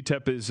surprising.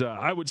 UTEP is,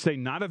 I would say,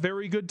 not a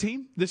very good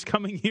team this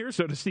coming year,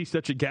 so to see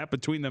such a gap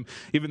between them,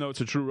 even though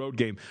it's a true road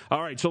game.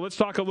 All right, so let's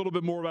talk a little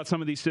bit more about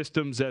some of these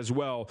systems as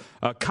well.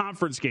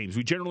 Conference games,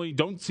 we generally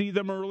don't see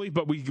them early,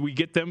 but we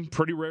get them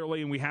pretty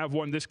rarely, and we have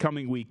one this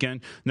coming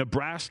weekend.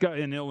 Nebraska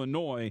and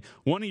Illinois,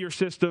 one of your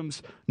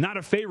systems, not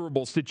a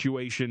favorable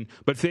situation,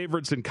 but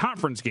favorites in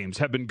conference games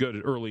have been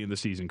good early in the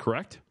season,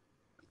 correct?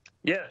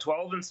 Yeah,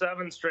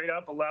 12-7 straight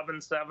up,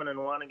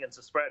 11-7-1 against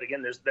the spread.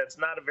 Again, that's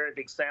not a very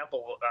big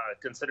sample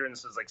considering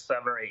this is like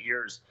 7 or 8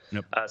 years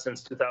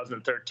since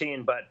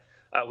 2013. But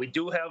we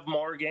do have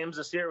more games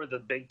this year with the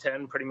Big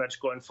Ten pretty much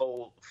going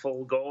full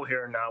go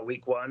here now,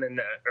 week 1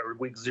 or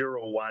week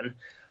 0-1.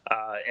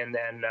 And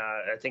then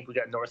I think we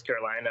got North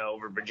Carolina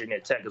over Virginia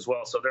Tech as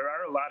well. So there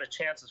are a lot of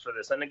chances for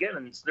this. And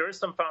again, there is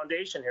some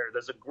foundation here.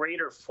 There's a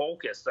greater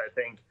focus, I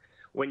think,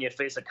 when you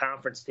face a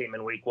conference team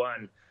in week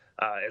 1.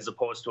 As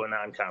opposed to a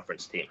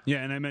non-conference team. Yeah,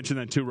 and I mentioned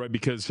that too, right?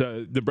 Because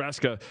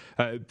Nebraska,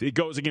 it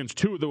goes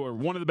against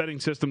one of the betting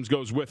systems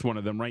goes with one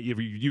of them, right?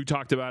 You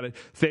talked about it.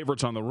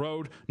 Favorites on the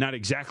road, not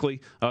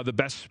exactly the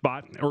best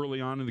spot early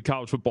on in the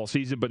college football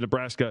season, but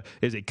Nebraska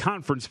is a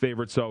conference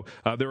favorite, so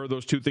there are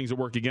those two things that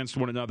work against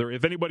one another.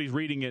 If anybody's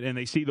reading it and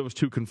they see those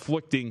two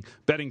conflicting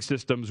betting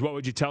systems, what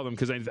would you tell them?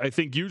 Because I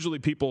think usually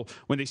people,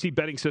 when they see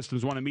betting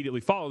systems, want to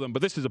immediately follow them,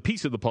 but this is a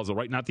piece of the puzzle,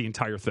 right? Not the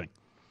entire thing.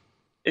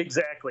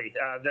 Exactly.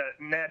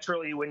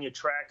 Naturally, when you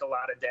track a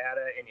lot of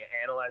data and you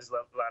analyze a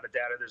lot of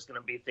data, there's going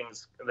to be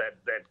things that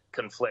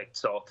conflict.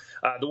 So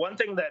the one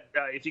thing that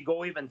if you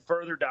go even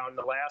further down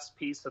the last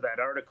piece of that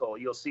article,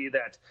 you'll see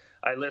that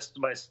I list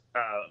my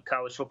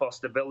college football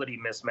stability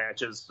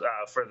mismatches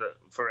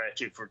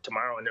for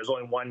tomorrow, and there's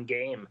only one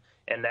game,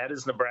 and that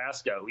is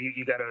Nebraska.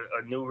 You got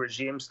a new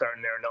regime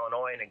starting there in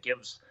Illinois, and it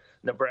gives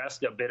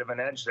Nebraska a bit of an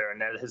edge there,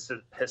 and that has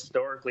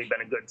historically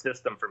been a good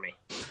system for me.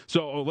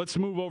 So let's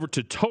move over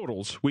to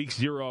totals, week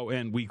 0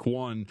 and week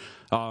 1.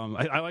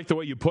 I like the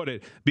way you put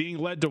it, being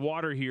led to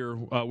water here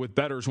with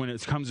bettors when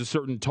it comes to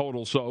certain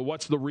totals. So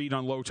what's the read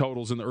on low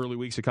totals in the early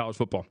weeks of college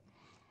football?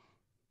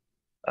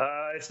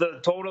 If the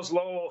total's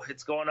low,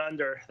 it's going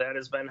under. That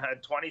has been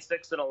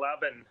 26-11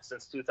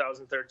 since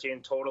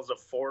 2013, totals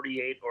of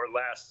 48 or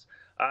less.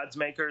 Odds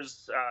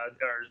makers are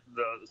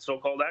the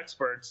so-called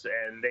experts,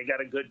 and they got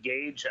a good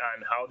gauge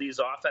on how these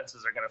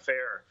offenses are going to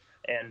fare.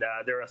 And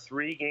there are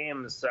 3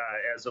 games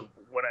as of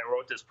when I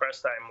wrote this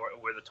press time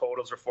where the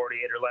totals are 48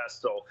 or less.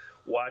 So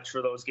watch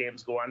for those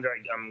games go under.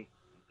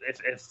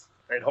 If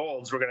it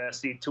holds, we're going to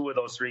see 2 of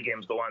those 3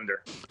 games go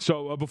under.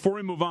 So before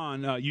we move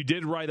on, you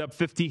did write up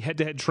 50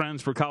 head-to-head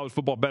trends for college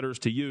football bettors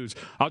to use.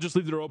 I'll just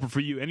leave the door open for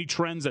you. Any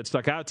trends that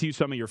stuck out to you,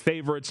 some of your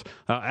favorites?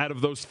 Out of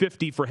those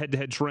 50 for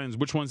head-to-head trends,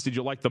 which ones did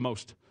you like the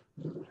most?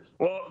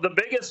 Well, the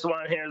biggest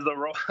one here is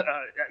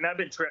and I've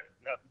been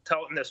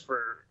touting this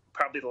for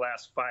probably the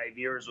last 5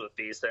 years with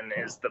VSiN,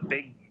 is the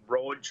big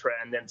road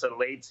trend. It's a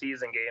late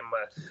season game,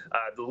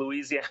 the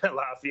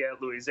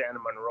Lafayette, Louisiana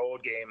Monroe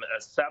game,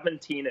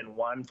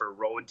 17-1 for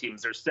road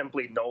teams. There's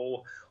simply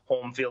no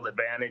home field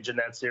advantage in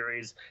that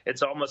series.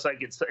 It's almost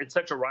like it's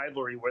such a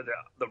rivalry where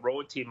the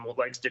road team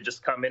likes to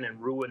just come in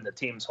and ruin the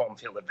team's home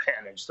field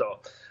advantage. So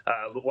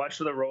watch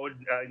for the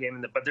road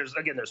game. But there's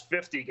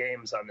 50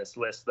 games on this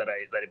list that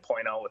I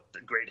point out with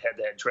the great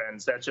head-to-head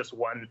trends. That's just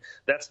one.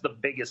 That's the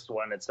biggest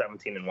one at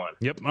 17-1.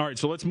 Yep. All right.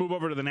 So let's move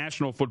over to the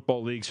National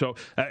Football League. So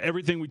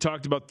everything we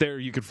talked about there,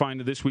 you can find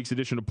in this week's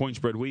edition of Point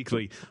Spread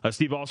Weekly.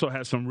 Steve also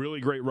has some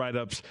really great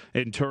write-ups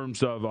in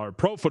terms of our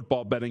pro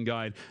football betting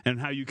guide and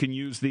how you can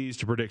use these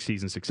to predict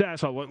season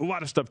success. A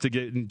lot of stuff to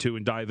get into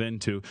and dive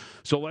into.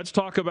 So let's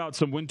talk about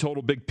some win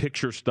total big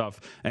picture stuff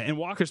and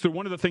walk us through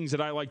one of the things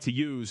that I like to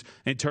use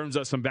in terms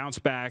of some bounce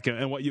back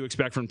and what you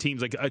expect from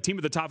teams. Like a team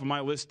at the top of my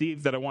list,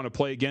 Steve, that I want to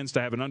play against,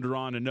 I have an under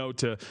on and know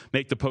to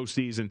make the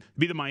postseason,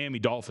 be the Miami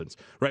Dolphins,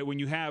 right? When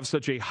you have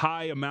such a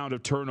high amount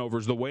of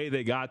turnovers, the way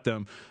they got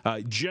them,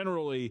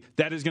 generally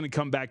that is going to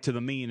come back to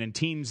the mean, and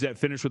teams that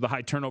finish with a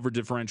high turnover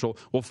differential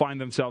will find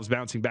themselves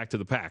bouncing back to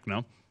the pack,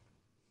 no?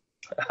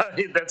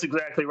 That's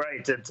exactly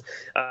right.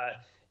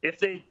 if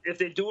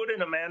they do it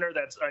in a manner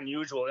that's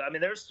unusual, I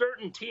mean, there's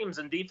certain teams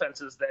and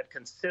defenses that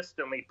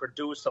consistently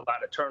produce a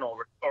lot of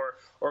turnover,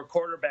 or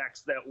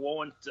quarterbacks that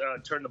won't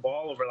turn the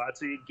ball over a lot.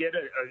 So you get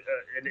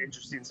an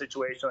interesting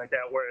situation like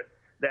that where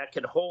that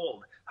can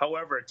hold.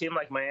 However, a team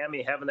like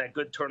Miami having that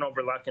good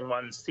turnover luck in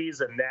one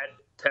season, that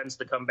tends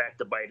to come back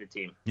to bite a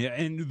team. Yeah,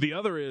 and the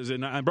other is,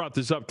 and I brought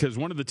this up because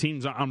one of the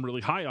teams I'm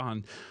really high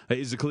on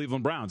is the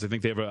Cleveland Browns. I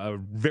think they have a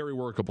very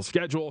workable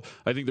schedule.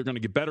 I think they're going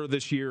to get better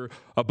this year,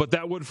 but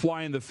that would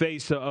fly in the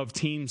face of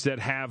teams that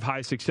have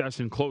high success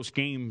in close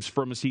games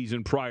from a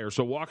season prior.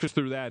 So walk us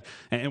through that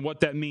and what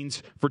that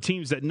means for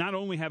teams that not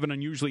only have an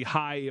unusually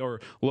high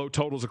or low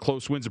totals of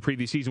close wins the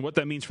previous season, what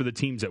that means for the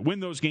teams that win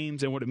those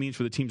games and what it means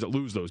for the teams that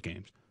lose those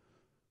games.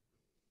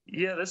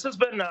 Yeah, this has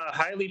been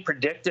highly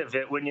predictive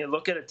when you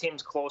look at a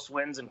team's close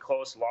wins and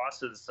close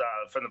losses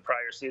from the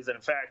prior season.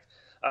 In fact,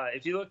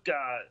 if you look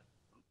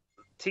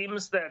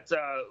teams that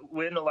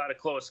win a lot of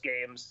close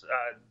games,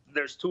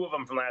 there's two of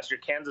them from last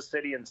year, Kansas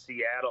City and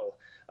Seattle.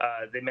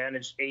 They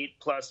managed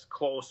 8+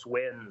 close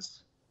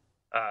wins.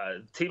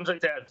 Teams like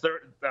that,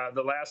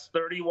 the last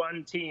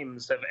 31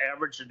 teams have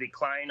averaged a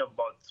decline of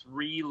about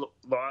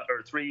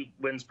 3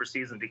 wins per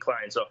season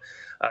decline. So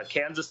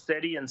Kansas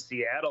City and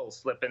Seattle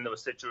slip into a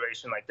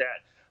situation like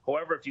that.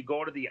 However, if you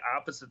go to the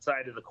opposite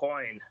side of the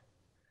coin,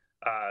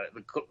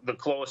 the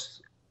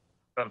close,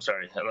 I'm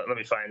sorry, let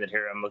me find it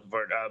here. I'm looking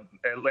for it.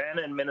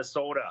 Atlanta and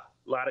Minnesota,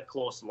 a lot of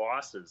close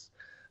losses.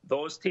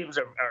 Those teams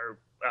are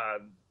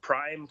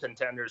prime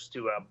contenders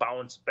to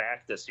bounce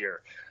back this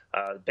year.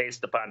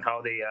 Based upon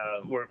how they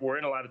were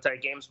in a lot of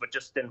tight games, but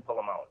just didn't pull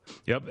them out.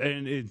 Yep,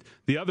 and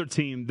the other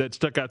team that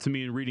stuck out to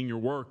me in reading your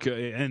work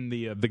and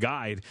the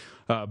guide,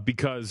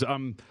 because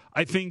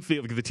I think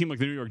the team like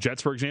the New York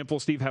Jets, for example,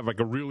 Steve, have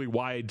like a really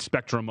wide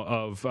spectrum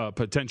of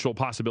potential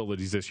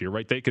possibilities this year,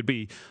 right? They could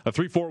be a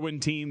 3-4 win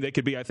team. They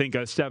could be, I think, a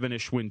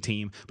 7-ish win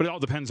team. But it all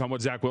depends on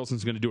what Zach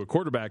Wilson's going to do at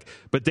quarterback.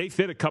 But they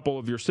fit a couple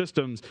of your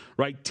systems,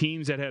 right?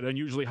 Teams that had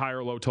unusually high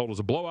or low totals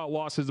of blowout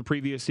losses the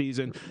previous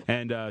season,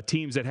 and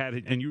teams that had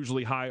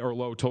unusually high or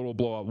low total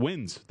blowout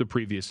wins the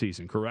previous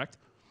season, correct?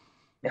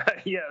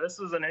 Yeah, this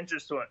is an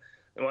interesting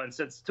one.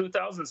 Since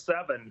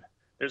 2007,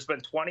 there's been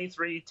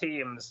 23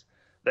 teams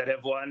that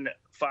have won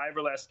 5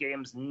 or less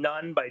games,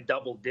 none by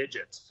double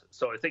digits.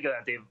 So I think of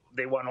that,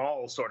 they won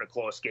all sort of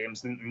close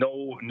games,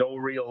 no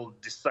real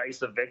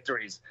decisive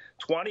victories.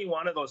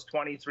 21 of those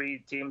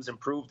 23 teams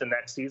improved the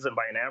next season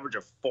by an average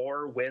of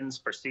 4 wins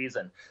per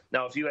season.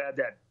 Now, if you add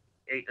that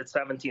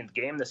 17th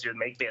game this year,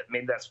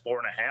 maybe that's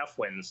 4.5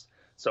 wins.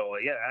 So,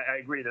 yeah, I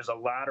agree. There's a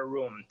lot of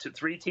room.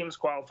 3 teams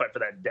qualified for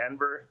that: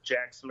 Denver,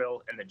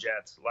 Jacksonville, and the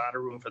Jets. A lot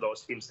of room for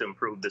those teams to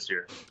improve this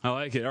year. I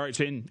like it. All right,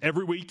 Shane,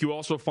 every week you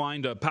also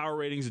find power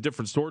ratings of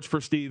different sorts for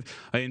Steve.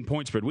 In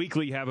Point Spread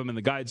Weekly, you have them in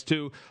the guides,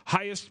 too.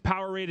 Highest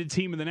power-rated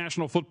team in the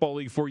National Football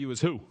League for you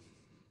is who?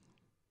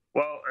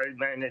 Well,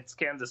 man, it's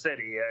Kansas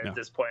City at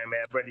this point.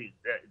 Man,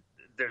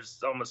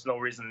 there's almost no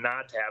reason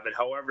not to have it.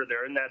 However,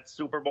 they're in that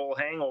Super Bowl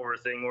hangover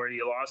thing where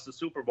you lost the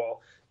Super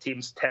Bowl.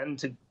 Teams tend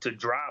to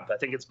drop. I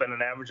think it's been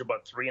an average of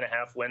about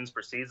 3.5 wins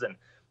per season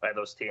by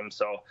those teams.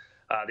 So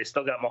they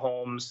still got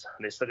Mahomes.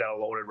 They still got a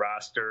loaded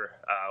roster.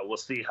 We'll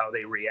see how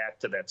they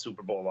react to that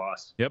Super Bowl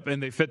loss. Yep,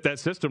 and they fit that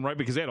system, right?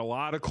 Because they had a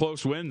lot of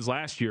close wins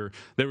last year.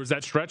 There was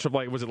that stretch of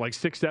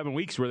 6-7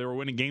 weeks where they were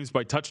winning games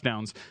by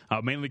touchdowns,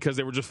 mainly because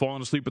they were just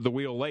falling asleep at the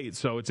wheel late.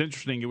 So it's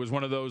interesting. It was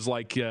one of those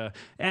we'll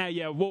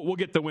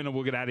get the win and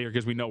we'll get out of here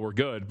because we know we're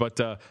good. But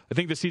I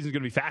think this season's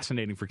going to be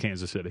fascinating for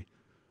Kansas City.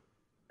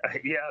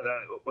 Yeah,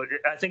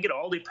 I think it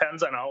all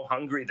depends on how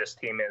hungry this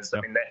team is.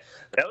 Yep. I mean,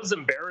 that was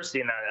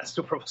embarrassing on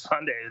Super Bowl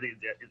Sunday.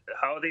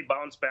 How they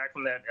bounce back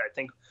from that, I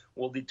think,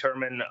 will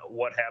determine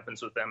what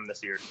happens with them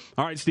this year.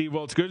 All right, Steve.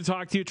 Well, it's good to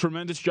talk to you.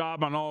 Tremendous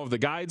job on all of the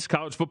guides.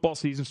 College football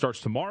season starts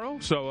tomorrow,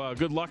 so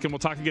good luck, and we'll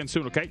talk again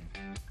soon, okay?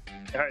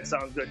 All right,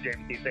 sounds good,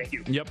 Jamie. Thank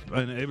you. Yep,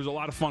 and it was a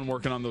lot of fun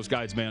working on those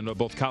guides, man,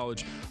 both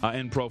college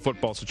and pro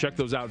football. So check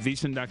those out,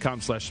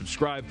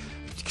 vsin.com/subscribe.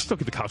 You can still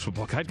get the college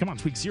football guide. Come on,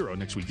 it's week 0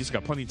 next week. You just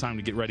got plenty of time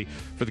to get ready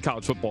for the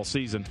college football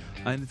season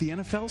and the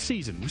NFL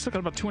season. We still got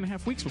about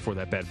 2.5 weeks before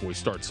that bad boy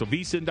starts. So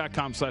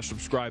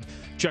vsin.com/subscribe.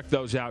 Check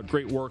those out.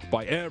 Great work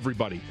by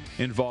everybody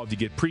involved. You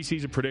get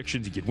preseason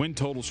predictions, you get win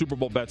total, Super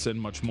Bowl bets, and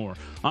much more.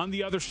 On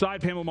the other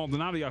side, Pamela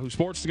Maldonado, Yahoo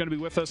Sports, is going to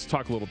be with us.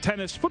 Talk a little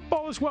tennis,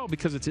 football as well,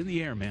 because it's in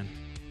the air, man.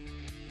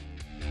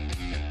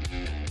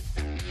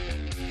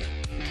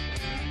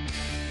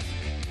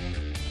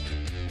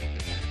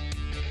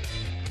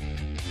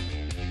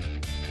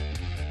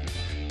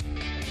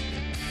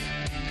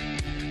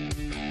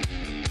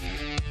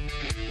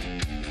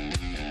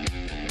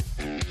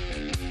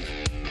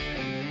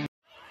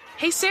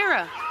 Hey,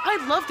 Sarah,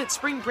 I love that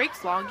spring break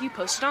vlog you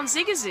posted on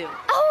Zigazoo.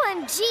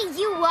 OMG,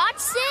 you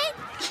watched it?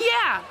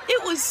 Yeah,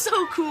 it was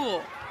so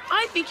cool.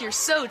 I think you're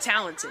so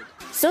talented.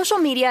 Social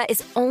media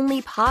is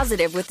only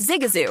positive with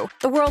Zigazoo,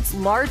 the world's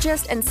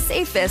largest and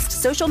safest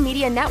social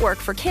media network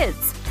for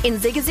kids. In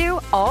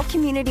Zigazoo, all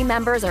community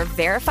members are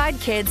verified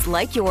kids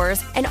like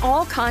yours, and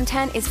all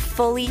content is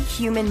fully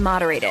human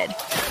moderated.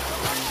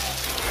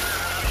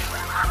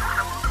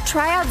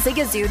 Try out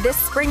Zigazoo this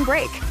spring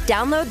break.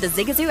 Download the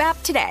Zigazoo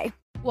app today.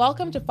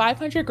 Welcome to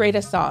 500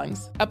 Greatest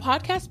Songs, a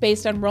podcast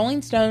based on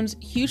Rolling Stone's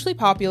hugely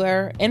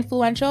popular,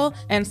 influential,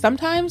 and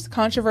sometimes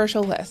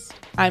controversial list.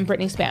 I'm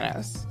Brittany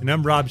Spanos. And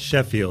I'm Rob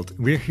Sheffield.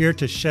 We're here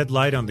to shed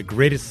light on the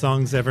greatest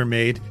songs ever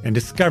made and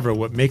discover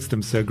what makes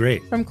them so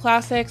great. From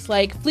classics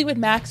like Fleetwood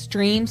Mac's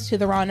Dreams to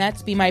the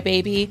Ronettes' Be My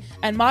Baby,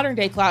 and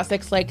modern-day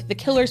classics like The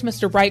Killer's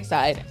Mr.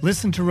 Brightside.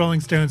 Listen to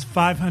Rolling Stone's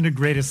 500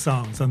 Greatest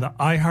Songs on the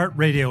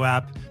iHeartRadio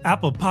app,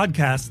 Apple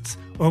Podcasts,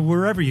 or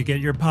wherever you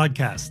get your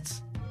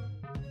podcasts.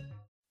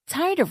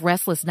 Tired of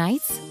restless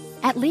nights?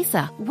 At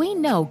Leesa, we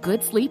know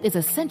good sleep is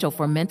essential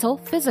for mental,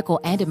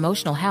 physical, and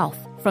emotional health.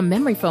 From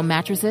memory foam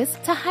mattresses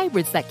to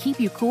hybrids that keep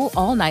you cool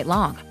all night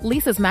long,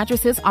 Leesa's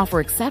mattresses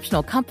offer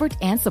exceptional comfort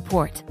and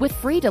support with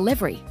free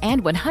delivery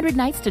and 100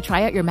 nights to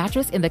try out your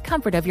mattress in the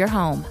comfort of your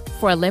home.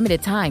 For a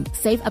limited time,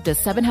 save up to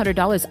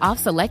 $700 off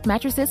select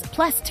mattresses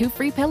plus 2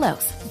 free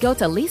pillows. Go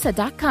to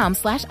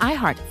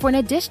leesa.com/iHeart for an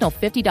additional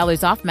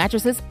 $50 off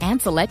mattresses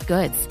and select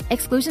goods.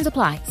 Exclusions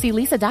apply. See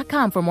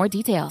leesa.com for more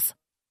details.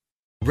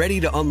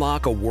 Ready to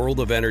unlock a world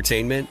of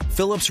entertainment?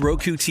 Philips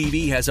Roku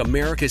TV has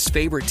America's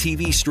favorite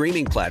TV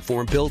streaming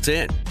platform built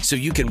in, so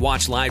you can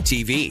watch live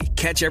TV,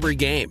 catch every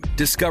game,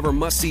 discover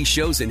must-see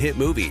shows and hit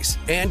movies,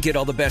 and get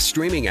all the best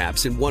streaming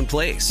apps in one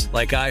place,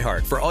 like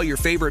iHeart for all your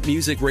favorite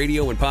music,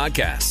 radio, and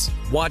podcasts.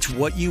 Watch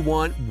what you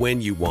want,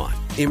 when you want.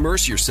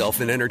 Immerse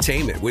yourself in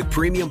entertainment with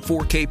premium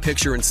 4K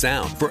picture and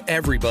sound for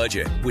every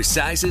budget, with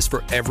sizes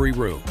for every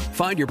room.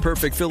 Find your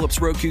perfect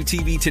Philips Roku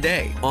TV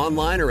today,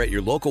 online or at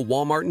your local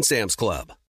Walmart and Sam's Club.